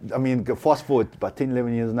backtrack, fast forward about 10,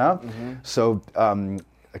 11 years now. So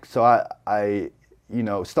I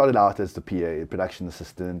started out as the PA, production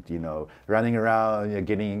assistant, running around,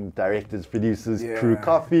 getting directors, producers, crew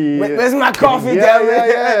coffee. Where's my coffee, Yeah, damn yeah,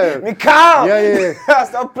 it? yeah. Mikhail! Yeah.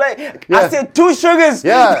 Stop playing. Yeah. I said 2 sugars.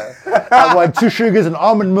 Yeah, I want 2 sugars and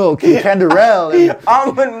almond milk and canderel. And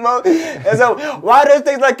Almond milk. And so, why does it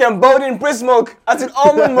taste like Cambodian breast milk? I said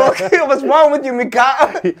almond milk. What's wrong with you,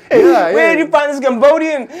 Mikhail? Where did you find this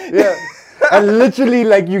Cambodian? yeah. And literally,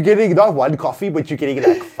 like, you're getting not 1 coffee, but you're getting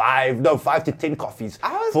like 5 to 10 coffees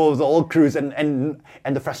for the whole cruise. And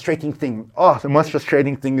the frustrating thing, the most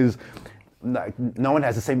frustrating thing is like, no one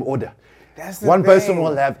has the same order. That's the One thing. person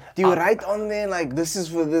will have. Do you write on there like this is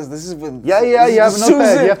for this, this is for Yeah, this you have is a for notepad.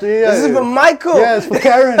 Susan, You have to, this is for Michael. Yeah, it's for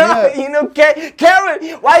Karen. Yeah. Karen.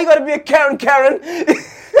 Why you gotta be a Karen? Karen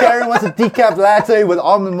wants a decaf latte with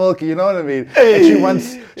almond milk. You know what I mean? And she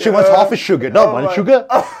wants half a sugar, not 1 sugar.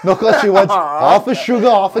 No, because she wants half a sugar,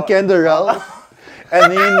 half a canderel,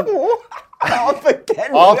 and then Half a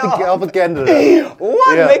candle. half a canderel.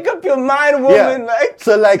 What? Yeah. Make up your mind, woman. Like.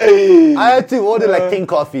 So like, I had to order like 10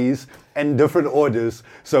 coffees and different orders.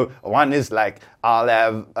 So one is like, I'll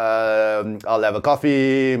have a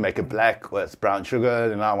coffee, make it black with brown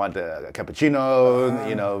sugar, and I want a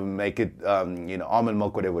cappuccino, make it, almond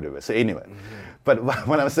milk, whatever. So anyway, but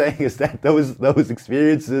what I'm saying is that those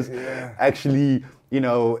experiences actually,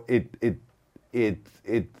 it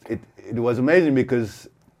was amazing because,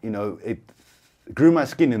 it grew my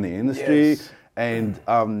skin in the industry. Yes. And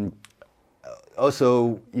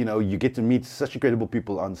also, you get to meet such incredible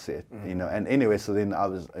people on set, and anyway, so then I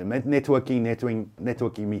was networking,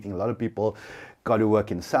 meeting a lot of people, got to work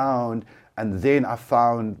in sound, and then I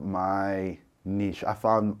found my niche. I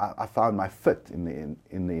found my fit in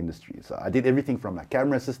the industry. So I did everything from like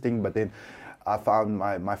camera assisting, but then I found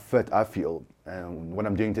my fit, I feel. And what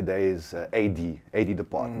I'm doing today is AD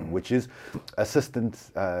department, which is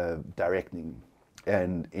assistant directing.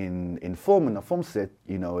 And in film, in a film set,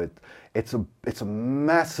 it's a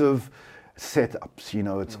massive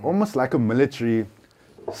setups. It's almost like a military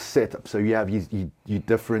setup. So you have your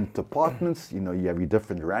different departments. You have your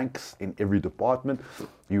different ranks in every department.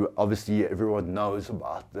 You obviously, everyone knows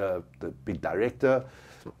about the big director.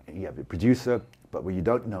 You have the producer, but what you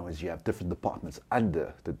don't know is you have different departments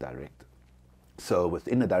under the director. So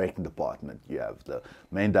within the directing department, you have the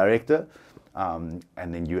main director, and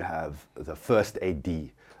then you have the first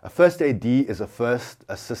AD. A first AD is a first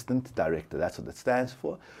assistant director. That's what it stands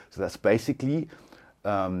for. So that's basically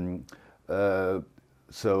the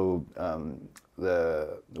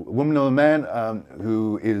woman or the man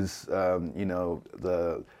who is,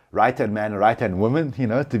 the right-hand man or right-hand woman,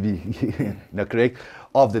 to be correct,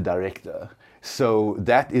 of the director. So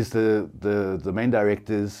that is the main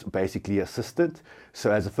director's basically assistant.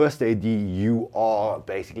 So as a first AD, you are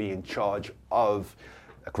basically in charge of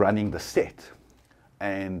running the set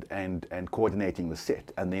and coordinating the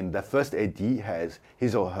set. And then the first AD has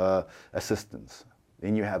his or her assistants.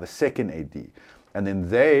 Then you have a second AD, and then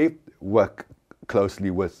they work closely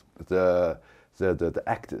with the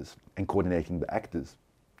actors and coordinating the actors.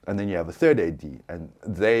 And then you have a third AD, and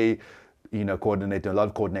they coordinate a lot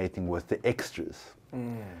of coordinating with the extras.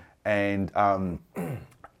 And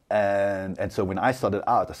so when I started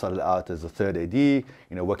out as a third AD,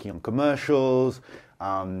 working on commercials.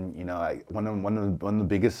 One of the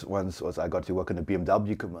biggest ones was I got to work on a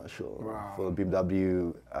BMW commercial. Wow. For the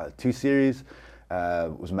BMW 2 Series.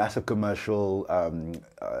 It was a massive commercial,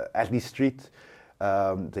 Adley Street.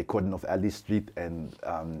 They cordoned off Adley Street, and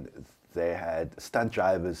they had stunt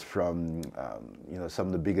drivers from some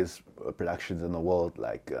of the biggest productions in the world,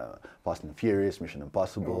 like Fast and Furious, Mission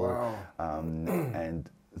Impossible. Wow. And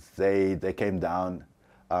they came down.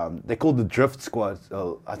 They called the Drift Squad.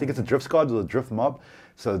 I think it's a Drift Squad or a Drift Mob.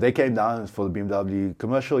 So they came down for the BMW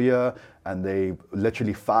commercial year, and they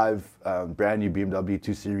literally 5 brand new BMW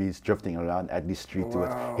 2 Series drifting around Adley Street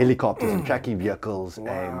with helicopters and tracking vehicles,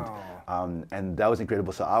 and that was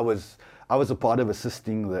incredible. So I was a part of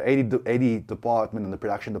assisting the 80 department and the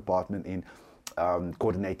production department in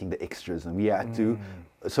coordinating the extras, and we had to.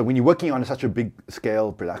 So when you're working on such a big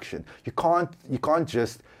scale production, you can't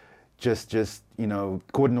just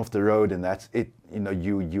cordon off the road and that's it.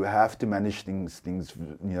 You have to manage things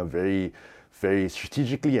very, very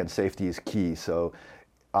strategically, and safety is key. So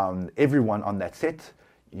everyone on that set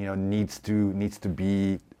needs to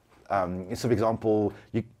be. So for example,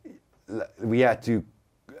 we had to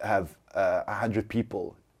have 100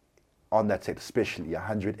 people on that set, especially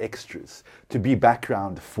 100 extras, to be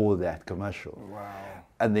background for that commercial. Wow.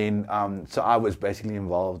 And then, so I was basically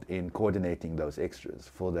involved in coordinating those extras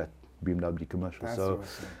for that BMW commercial. That's so,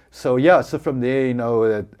 awesome. so from there,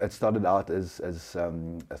 it started out as a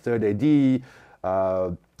third AD.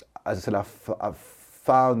 As I said, I've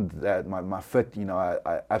found that my fit.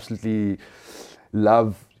 I absolutely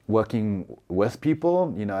love working with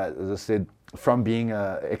people. As I said, from being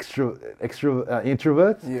an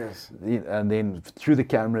introvert, Yes. and then through the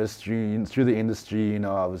cameras, through the industry,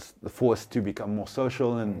 I was forced to become more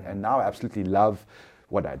social, and now I absolutely love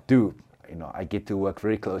what I do. I get to work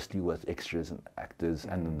very closely with extras and actors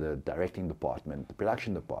and the directing department, the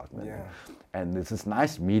production department, and there's this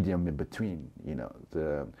nice medium in between,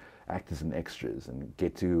 the actors and extras, and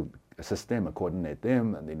get to assist them and coordinate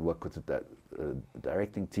them, and then work with the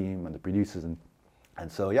directing team and the producers, and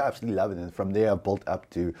so I absolutely love it. And from there, I built up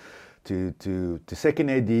to second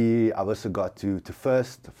AD. I've also got to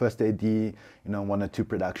first AD. 1 or 2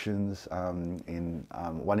 productions, in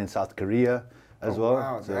one in South Korea as well.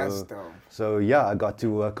 Wow, that's dope. So I got to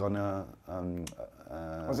work on a.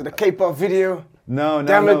 Was it a K-pop video? No.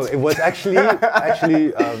 Damn it. It was actually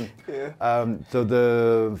so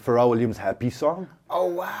the Pharrell Williams Happy song. Oh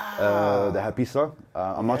wow. The Happy song.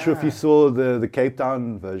 I'm not sure if you saw the Cape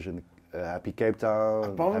Town version. Happy Cape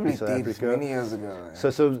Town. Probably Happy South did Africa. many years ago.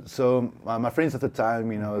 So my friends at the time,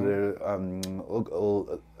 they're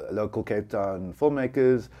all local Cape Town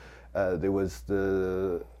filmmakers. There was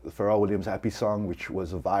the Pharrell Williams Happy song, which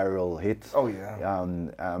was a viral hit. Oh yeah.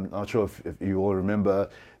 I'm not sure if you all remember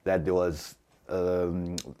that there was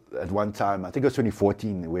at one time, I think it was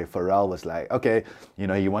 2014, where Pharrell was like, okay,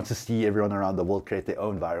 he wants to see everyone around the world create their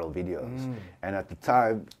own viral videos. And at the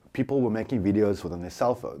time, people were making videos on their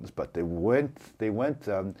cell phones, but they weren't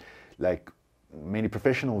like many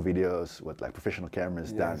professional videos with like professional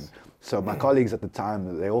cameras done. So my colleagues at the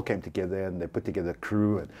time, they all came together and they put together a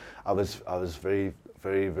crew, and I was very,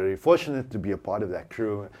 very, very fortunate to be a part of that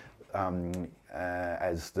crew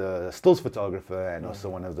as the stills photographer and also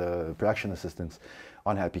one of the production assistants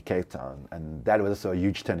on Happy Cape Town, and that was also a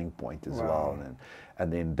huge turning point as well.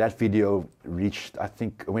 And then that video reached, I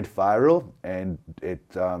think, it went viral, and it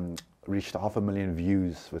reached 500,000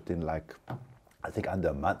 views within like I think under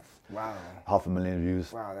a month. Wow. 500,000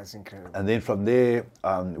 views. Wow, that's incredible. And then from there,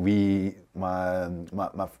 my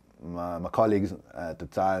colleagues at the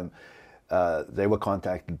time, they were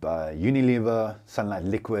contacted by Unilever, Sunlight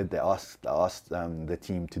Liquid. They asked the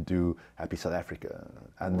team to do Happy South Africa,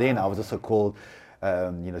 and then I was also called,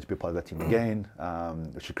 to be part of that team again,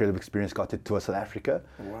 which was a incredible experience. Got to tour South Africa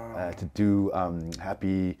to do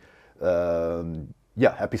Happy.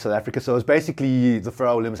 Happy South Africa. So it was basically the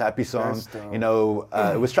Pharrell Williams Happy song. It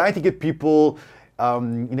was trying to get people,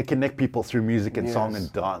 connect people through music and song and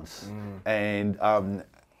dance. And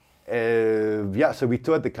so we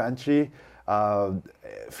toured the country,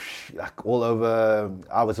 like all over.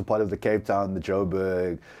 I was a part of the Cape Town, the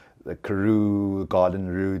Joburg, the Karoo, Garden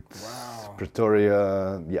Route,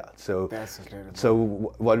 Pretoria. Yeah, so that's incredible. So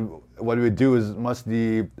what we would do is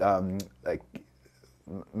mostly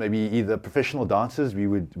maybe either professional dancers, we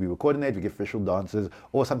would coordinate, we get professional dancers,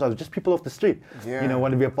 or sometimes just people off the street,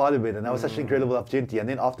 want to be a part of it. And that was such an incredible opportunity. And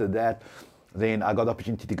then after that, then I got the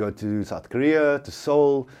opportunity to go to South Korea, to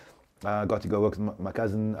Seoul. Got to go work with my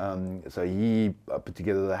cousin. So he put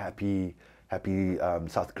together the Happy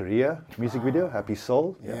South Korea music video, Happy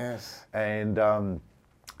Seoul. Yes. And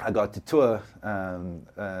I got to tour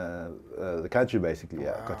the country basically.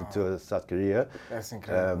 Yeah, I got to tour South Korea. That's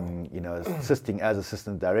incredible. Assisting as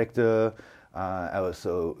assistant director. I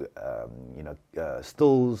also,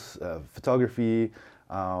 stills, photography.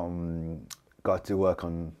 Got to work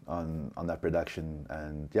on that production,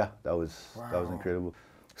 and yeah, that was incredible.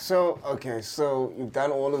 So you've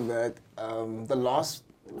done all of that. The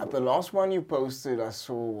last one you posted I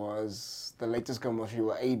saw was the latest commercial. You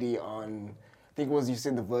were AD on, I think it was, you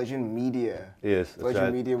said, the Virgin Media. Yes, that's Virgin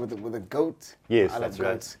right. Media with a goat. Yes, I love that's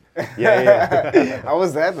goats. right. Yeah. How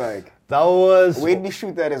was that like? That was. Where did you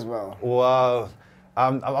shoot that as well? Wow.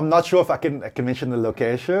 I'm not sure if I can mention the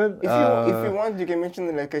location. If you want, you can mention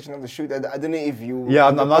the location of the shoot. I don't know if you. Yeah,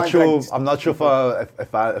 I'm not sure. I'm not sure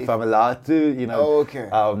if I'm allowed to. Oh, okay.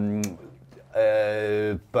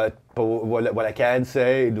 But what I can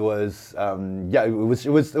say, it was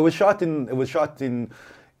it was shot in the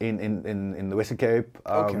Western Cape.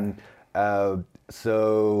 Okay.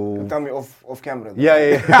 So tell me off camera.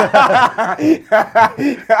 Yeah.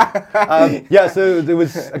 So there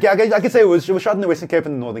was. Okay, I can say it was shot in the Western Cape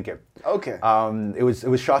and the Northern Cape. Okay. It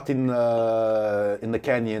was shot in the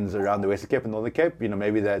canyons around the Western Cape and Northern Cape.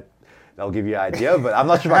 Maybe that'll give you an idea, but I'm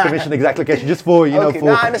not sure if I can mention the exact location. Just for I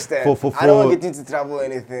understand. I don't want to get into trouble or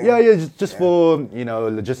anything. Yeah, just for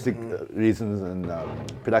logistic reasons and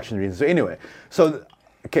production reasons. So anyway, so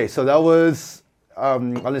that was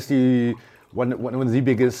honestly one of the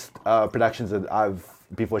biggest productions that I've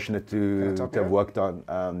been fortunate to have worked on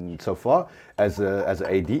so far as an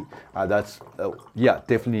AD. That's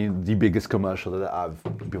definitely the biggest commercial that I've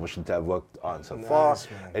been fortunate to have worked on so far.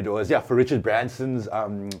 Man. It was for Richard Branson's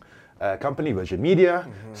company, Virgin Media.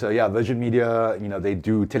 Mm-hmm. So Virgin Media, they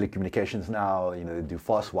do telecommunications now. They do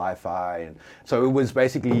fast Wi-Fi, and so it was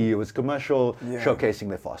commercial showcasing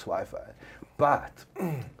their fast Wi-Fi. But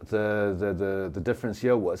the difference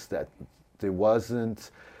here was that there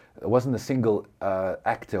wasn't a single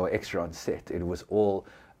actor or extra on set. It was all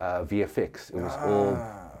VFX. It was all.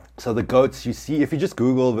 So the goats you see, if you just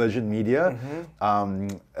Google Virgin Media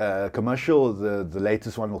commercial, the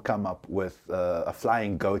latest one will come up with a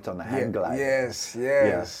flying goat on a hang glider.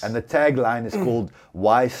 Yes. And the tagline is called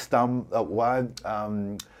 "Why stumble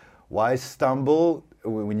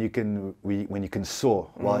when you can soar?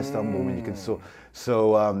 Why stumble when you can soar?"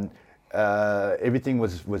 So everything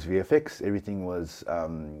was VFX. Everything was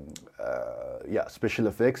special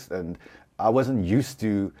effects, and I wasn't used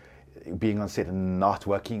to being on set and not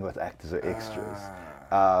working with actors or extras.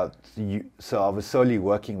 So I was solely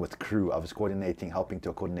working with crew. I was helping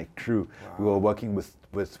to coordinate crew. Wow. We were working with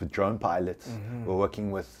drone pilots. We were working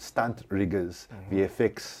with stunt riggers,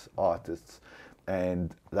 VFX artists,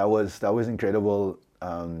 and that was incredible.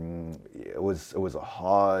 It was a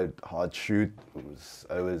hard shoot. It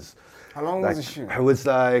was. How long was the shoot? It was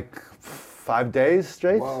like 5 days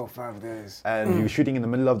straight. Wow, 5 days. And you were shooting in the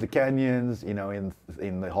middle of the canyons, in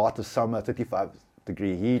the heart of summer,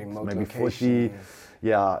 35-degree heat, remote maybe location. 40.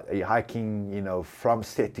 Yeah, you're hiking, from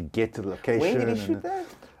set to get to the location. When did you shoot that?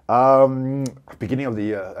 Beginning of the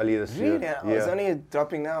year, earlier this year. Really? Oh, it's only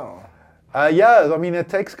dropping now. It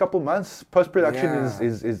takes a couple months. Post-production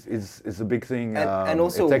is a big thing. And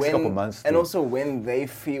also it takes a couple months. And also when they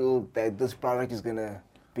feel that this product is gonna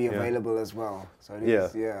be available as well. So it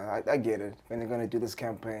is, I get it. When they're gonna do this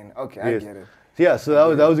campaign, okay, I get it. Yeah,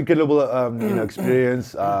 so that was incredible,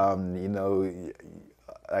 experience.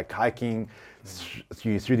 like hiking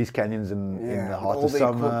through these canyons in the heart all of the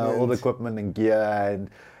summer, all the equipment and gear, and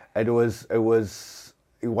it was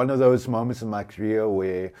one of those moments in my career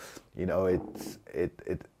where, you know,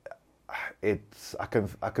 it's I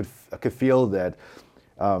could feel that,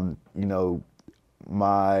 you know,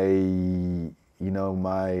 my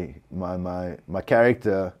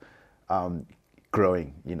character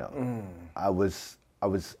growing. You know, I was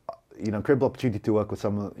you know, incredible opportunity to work with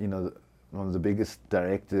some of, you know, one of the biggest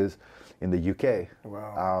directors in the UK.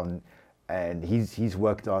 Wow. And he's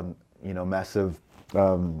worked on, you know, massive,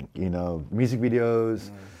 you know, music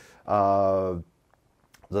videos,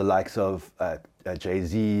 the likes of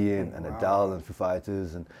Jay-Z and Adele and Foo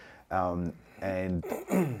Fighters, and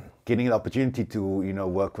getting the opportunity to, you know,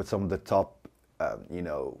 work with some of the top, you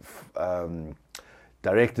know,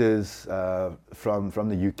 directors from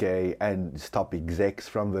the UK and top execs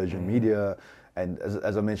from Virgin Media. And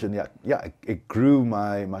as I mentioned, it grew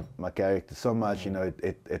my character so much. You know,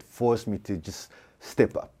 it forced me to just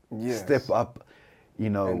step up, you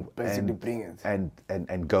know, and basically bring it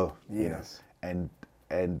and go. Yes. You know,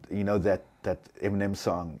 and you know that Eminem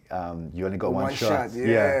song, you only got one shot.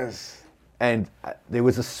 Yes. And there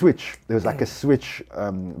was a switch. There was like a switch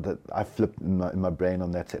that I flipped in my brain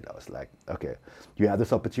on that set. I was like, okay, you have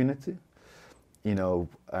this opportunity, you know,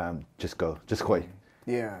 just go, just go.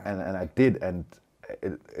 Yeah. And I did, and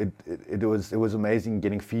it was amazing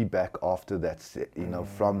getting feedback after that set, you know,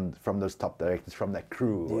 from those top directors, from that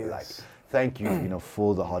crew. Like, thank you, you know,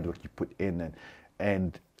 for the hard work you put in,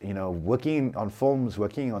 and you know, working on films,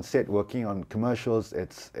 working on set, working on commercials.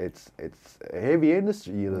 It's a heavy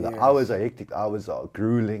industry. You know, the hours are hectic. Hours are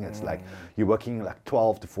grueling. It's like you're working like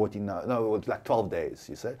 12 to 14 hours. No, it's like 12 days.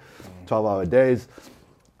 You say, 12-hour days,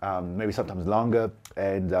 maybe sometimes longer,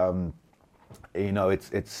 and you know,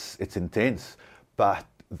 it's intense. But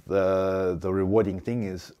the rewarding thing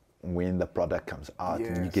is when the product comes out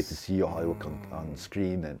and you get to see your hard work on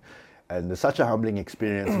screen, and it's such a humbling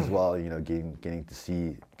experience as well, you know, getting to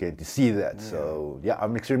see that. So yeah,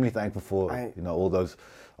 I'm extremely thankful for you know, all those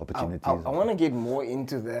opportunities. I want to get more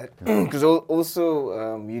into that because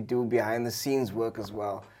also you do behind the scenes work as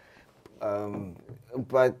well.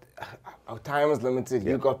 But our time is limited.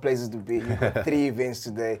 You got places to be. You got 3 events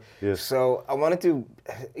today. Yes. So I wanted to.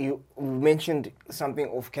 You mentioned something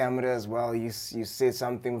off camera as well. You said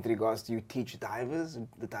something with regards to you teach divers,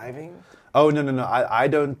 the diving. Oh no! I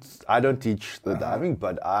don't teach the diving,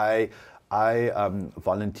 but I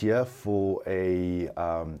volunteer for a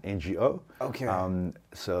NGO. Okay.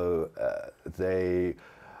 So they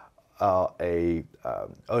are a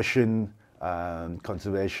ocean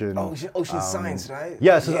conservation. Ocean science, right?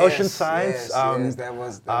 Yeah, so ocean science. Yes, that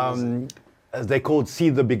was they called See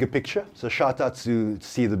the Bigger Picture. So shout out to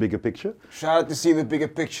See the Bigger Picture. Shout out to See the Bigger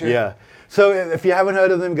Picture. Yeah. So if you haven't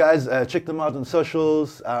heard of them, guys, check them out on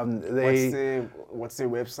socials. What's their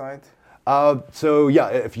website? So yeah,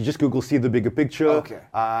 if you just Google See the Bigger Picture, Okay.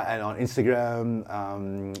 And on Instagram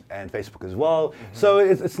and Facebook as well. So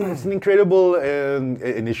it's an incredible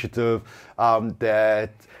initiative that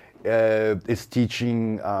is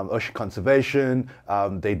teaching ocean conservation.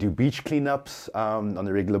 They do beach cleanups on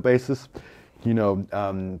a regular basis. You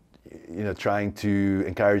know, trying to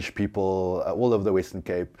encourage people all over the Western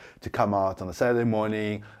Cape to come out on a Saturday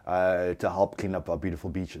morning to help clean up our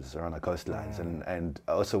beautiful beaches around our coastlines. And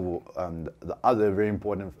also the other very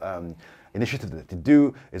important initiative that they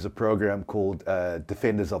do is a program called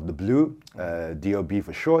Defenders of the Blue, DOB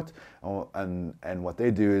for short. And what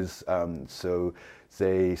they do is, so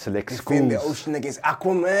they select schools. Defend the ocean against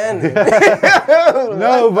Aquaman.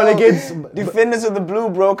 No, but against Defenders of the Blue,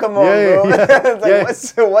 bro. Come on, bro.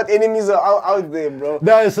 It's like, what enemies are out there, bro?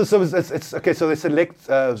 No, so it's okay. So they select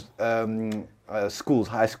schools,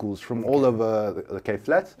 high schools from all over the Cape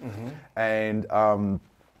Flats, and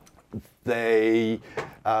they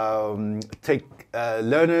take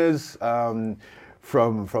learners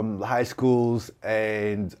from the high schools,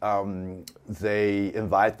 and they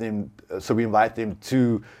invite them. So we invite them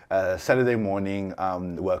to Saturday morning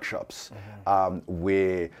workshops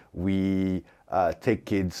where we take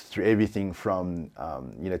kids through everything from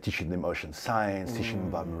you know, teaching them ocean science, teaching them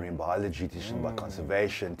about marine biology, teaching them about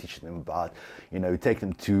conservation, teaching them about, you know, take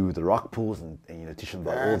them to the rock pools and you know, teach them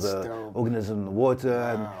about all the organisms in the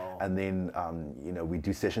water, and then you know, we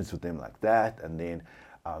do sessions with them like that, and then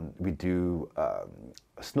We do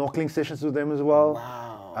snorkeling sessions with them as well.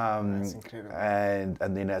 Wow, that's incredible. And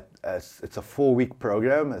then it's a 4-week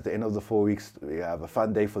program. At the end of the 4 weeks, we have a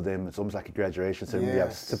fun day for them. It's almost like a graduation ceremony. We have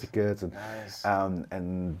Yes. certificates. And, Nice.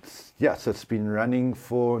 and yeah, so it's been running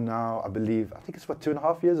for now, I think it's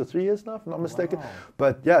 2.5 years or 3 years now, if I'm not mistaken. Wow.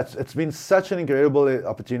 But yeah, it's been such an incredible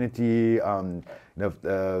opportunity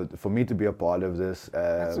for me to be a part of this.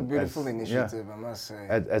 That's a beautiful initiative, I must say.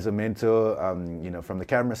 As a mentor, from the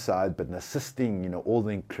camera side, but assisting, all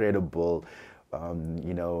the incredible,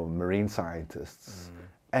 marine scientists,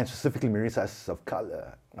 and specifically marine scientists of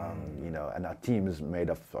color, and our team is made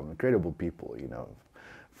up of incredible people,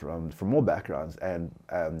 from all backgrounds, and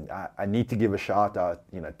I need to give a shout out,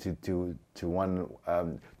 to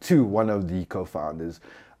one of the co-founders,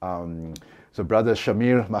 so brother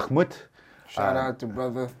Shamir Mahmoud. Shout out to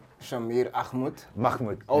brother Shamir Ahmad.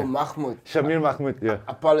 Mahmoud. Oh, yeah. Mahmoud. Shamir Mahmoud, yeah.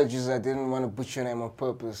 Apologies, I didn't want to butcher your name on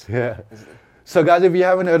purpose. Yeah. So, guys, if you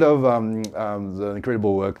haven't heard of the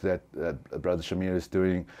incredible work that Brother Shamir is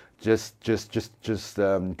doing, just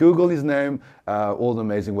Google his name. All the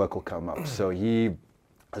amazing work will come up. So he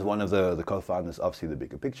is one of the co-founders, obviously, the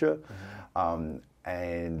Bigger Picture,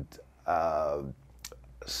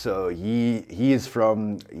 so he is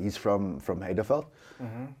from Heidelberg,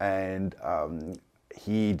 and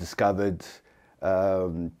he discovered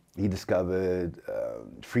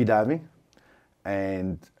free diving,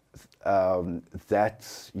 and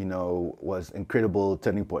that was incredible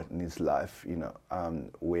turning point in his life,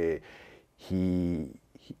 where he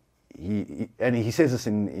says this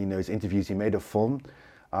in his interviews. He made a film,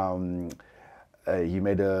 he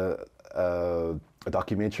made a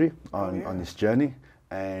documentary on his journey,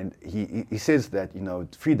 and he says that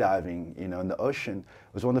free diving in the ocean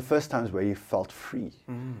was one of the first times where he felt free,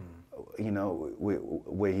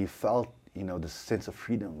 where he felt the sense of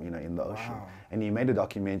freedom in the ocean. Wow. And he made a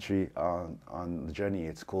documentary on the journey.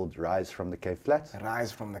 It's called Rise from the Cape Flats.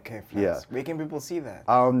 Rise from the Cape Flats. Yeah. Where can people see that?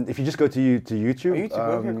 If you just go to YouTube, YouTube,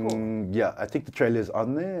 okay, cool. Yeah, I think the trailer is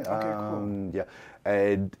on there. Okay, cool. Yeah,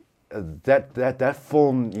 and that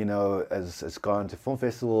film, has gone to film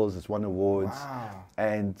festivals. It's won awards. Wow.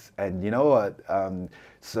 And you know what?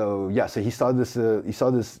 So he started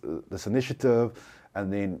this initiative,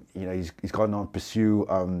 and then he's gone on to pursue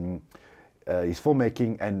his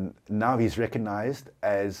filmmaking, and now he's recognized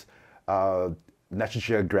as National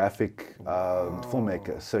Geographic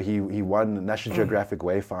filmmaker. So he won the National Geographic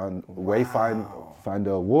Wayfinder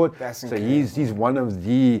Award. That's so incredible. he's one of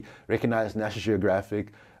the recognized National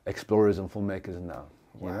Geographic explorers and filmmakers now.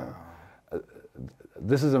 Wow.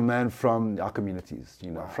 This is a man from our communities,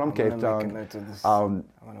 from I'm Cape gonna Town. make a note of this. I want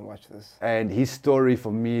to watch this. And his story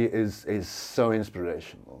for me is so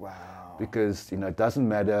inspirational. Wow. Because it doesn't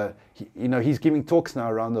matter. He's giving talks now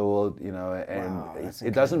around the world. And Wow, that's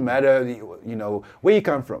it doesn't matter. Where you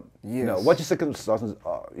come from. Yes. What your circumstances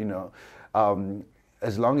are.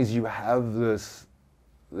 As long as you have this,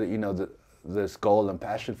 this goal and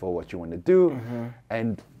passion for what you want to do,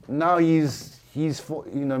 and now he's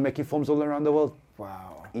making films all around the world.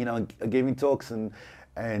 Wow. Giving talks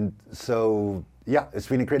and so yeah, it's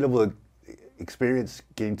been an incredible experience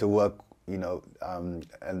getting to work, and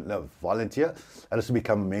volunteer, and also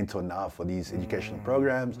become a mentor now for these educational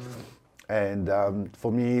programs. And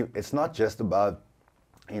for me, it's not just about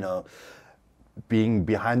being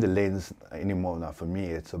behind the lens anymore. Now, for me,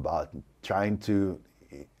 it's about trying to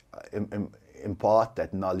impart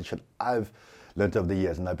that knowledge that I've learned over the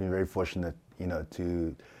years, and I've been very fortunate,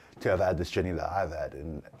 to have had this journey that I've had,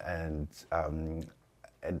 and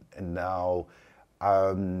now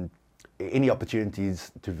any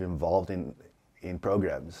opportunities to be involved in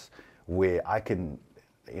programs where I can,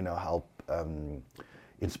 help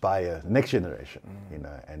inspire the next generation,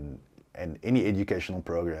 and any educational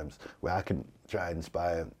programs where I can try and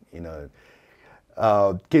inspire,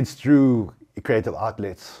 kids through creative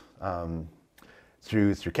outlets,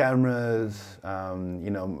 through cameras,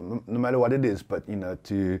 no matter what it is, but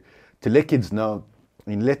to let kids know,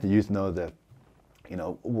 let the youth know that,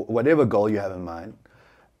 whatever goal you have in mind,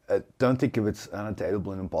 don't think of it's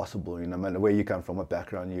unattainable and impossible. No matter where you come from, what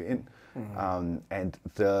background you're in, and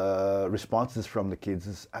the responses from the kids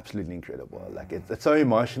is absolutely incredible. Like it's so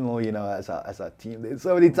emotional, as our team. There's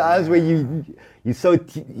so many times where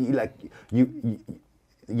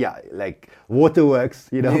like waterworks,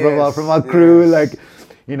 Yes, from our crew, yes.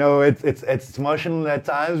 it's emotional at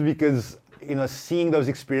times because seeing those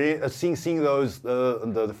seeing those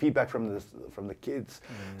the feedback from the kids,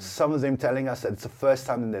 some of them telling us that it's the first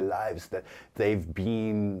time in their lives that they've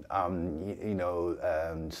been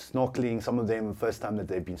snorkeling, some of them the first time that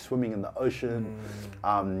they've been swimming in the ocean,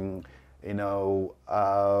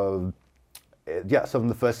 yeah, some of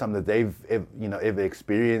the first time that they've ever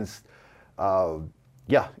experienced,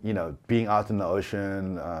 being out in the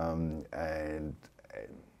ocean,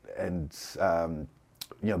 and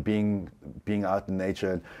being out in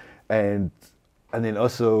nature, and then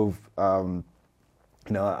also I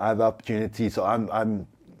have the opportunity. So I'm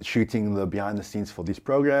shooting the behind the scenes for these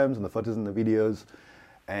programs and the photos and the videos,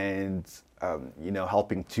 and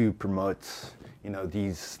helping to promote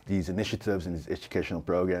these initiatives and these educational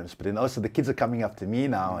programs. But then also the kids are coming up to me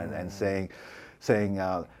now and saying,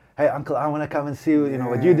 hey uncle, I want to come and see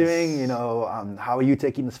what you're doing. How are you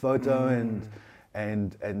taking this photo?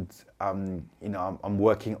 And I'm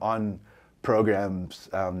working on programs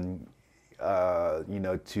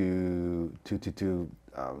to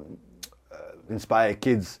inspire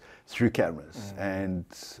kids through cameras. And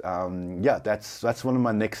that's one of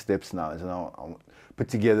my next steps now, is I'll put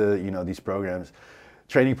together these programs,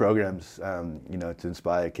 training programs, to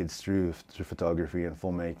inspire kids through photography and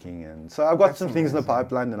filmmaking. And so I've got some things in the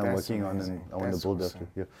pipeline that I'm working on, and I want to build up.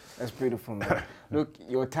 Yeah. That's beautiful, man. Look,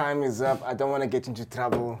 your time is up. I don't want to get into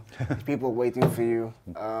trouble. People waiting for you.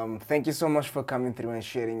 Thank you so much for coming through and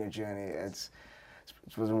sharing your journey. It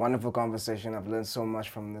was a wonderful conversation. I've learned so much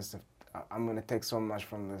from this. I'm going to take so much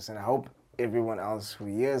from this, and I hope everyone else who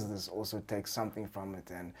hears this also takes something from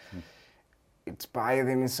it and inspire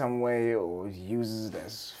them in some way, or uses it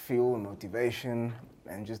as fuel and motivation,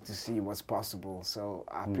 and just to see what's possible. So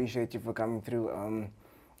I appreciate you for coming through.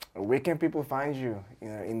 Where can people find you,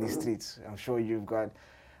 in the streets? I'm sure you've got.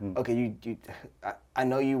 Okay, I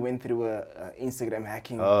know you went through a Instagram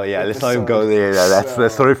hacking. Oh yeah, let's not even go there. That's the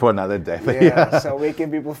story for another day. Yeah. So where can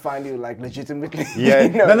people find you, like, legitimately? Yeah.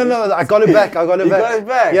 No. I got it back. You got it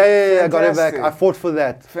back? Yeah. I got it back. I fought for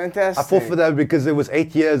that. Fantastic. I fought for that because it was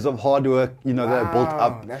 8 years of hard work, that I built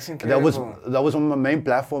up. That's incredible. That was one of my main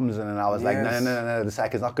platforms, and I was like, Yes. no, this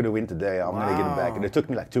hack is not going to win today. I'm going to get it back. And it took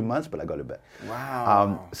me like 2 months, but I got it back.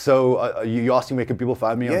 Wow. So you asking where can people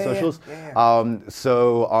find me on socials? Yeah.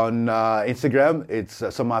 So on Instagram, it's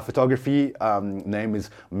my photography name is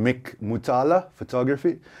Motala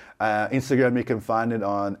Photography. Instagram, you can find it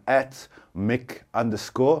on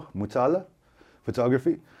 @Mik_Motala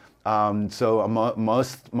Photography. So I'm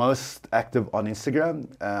most active on Instagram,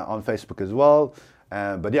 on Facebook as well.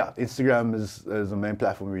 But yeah, Instagram is the main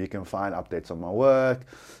platform where you can find updates on my work,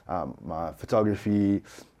 my photography,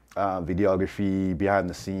 videography, behind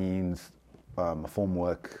the scenes, my film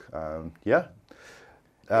work.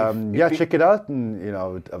 Check it out, and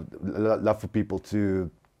I'd love for people to,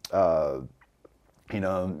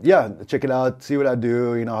 check it out, see what I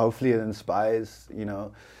do. Hopefully it inspires,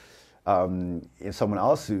 someone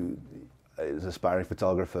else who is aspiring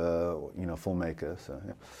photographer, filmmaker. So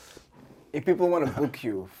yeah. If people want to book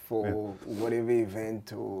you for whatever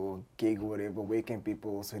event or gig or whatever, where can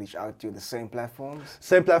people also reach out to you? The same platforms?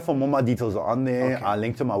 Same platform. All my details are on there. Okay.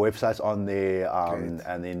 Link to my website's on there.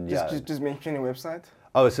 And then Just mention your website.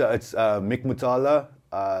 Oh, so it's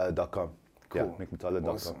mikmotala.com. Cool. Yeah, mikmotala.com.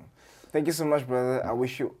 Awesome. Thank you so much, brother. I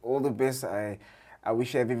wish you all the best. I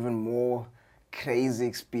wish you have even more crazy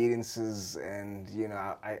experiences, and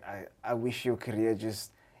I wish your career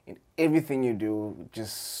just in everything you do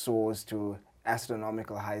just soars to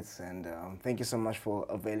astronomical heights. And thank you so much for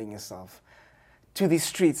availing yourself to these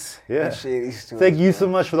streets and share these stories. Thank you so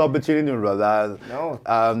much for the opportunity, brother.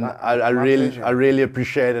 I really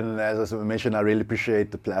appreciate it, and as I mentioned, I really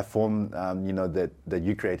appreciate the platform, that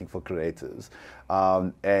you're creating for creators,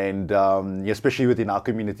 and especially within our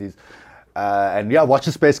communities. Watch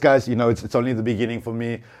the space, guys. It's only the beginning for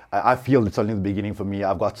me. I feel it's only the beginning for me.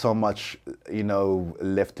 I've got so much,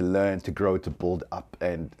 left to learn, to grow, to build up,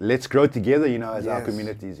 and let's grow together, as our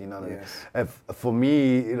communities. For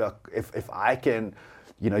me, if I can,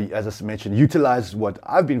 as I mentioned, utilize what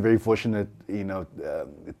I've been very fortunate,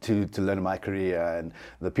 to learn in my career, and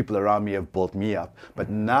the people around me have built me up. But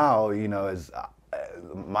now, as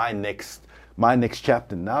my next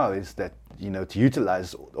chapter now is that, to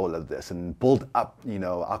utilize all of this and build up,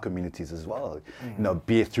 our communities as well.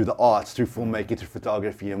 Be it through the arts, through filmmaking, through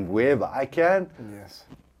photography, and wherever I can. Yes.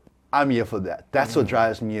 I'm here for that. That's what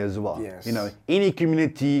drives me as well. Yes. Any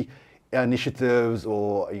community initiatives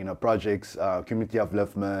or projects, community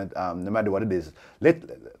upliftment, no matter what it is, let's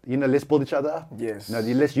build each other up. Yes.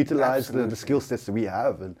 Let's utilize the skill sets that we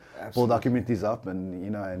have and build our communities up,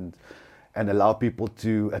 and and allow people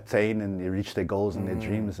to attain and reach their goals and their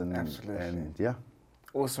dreams. And yeah.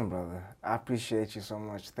 Awesome, brother. I appreciate you so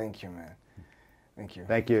much. Thank you, man. Thank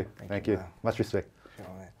you. Thank you. Much respect. Sure,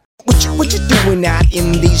 man. What you doing out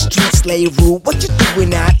in these streets, Slave Rule? What you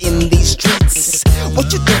doing out in these streets?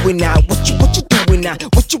 What you doing out? What you doing? doing out?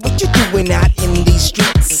 What you doing out in these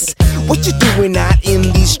streets? What you doing out in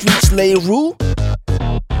these streets, Leroy?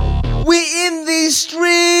 We in these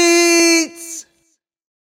streets.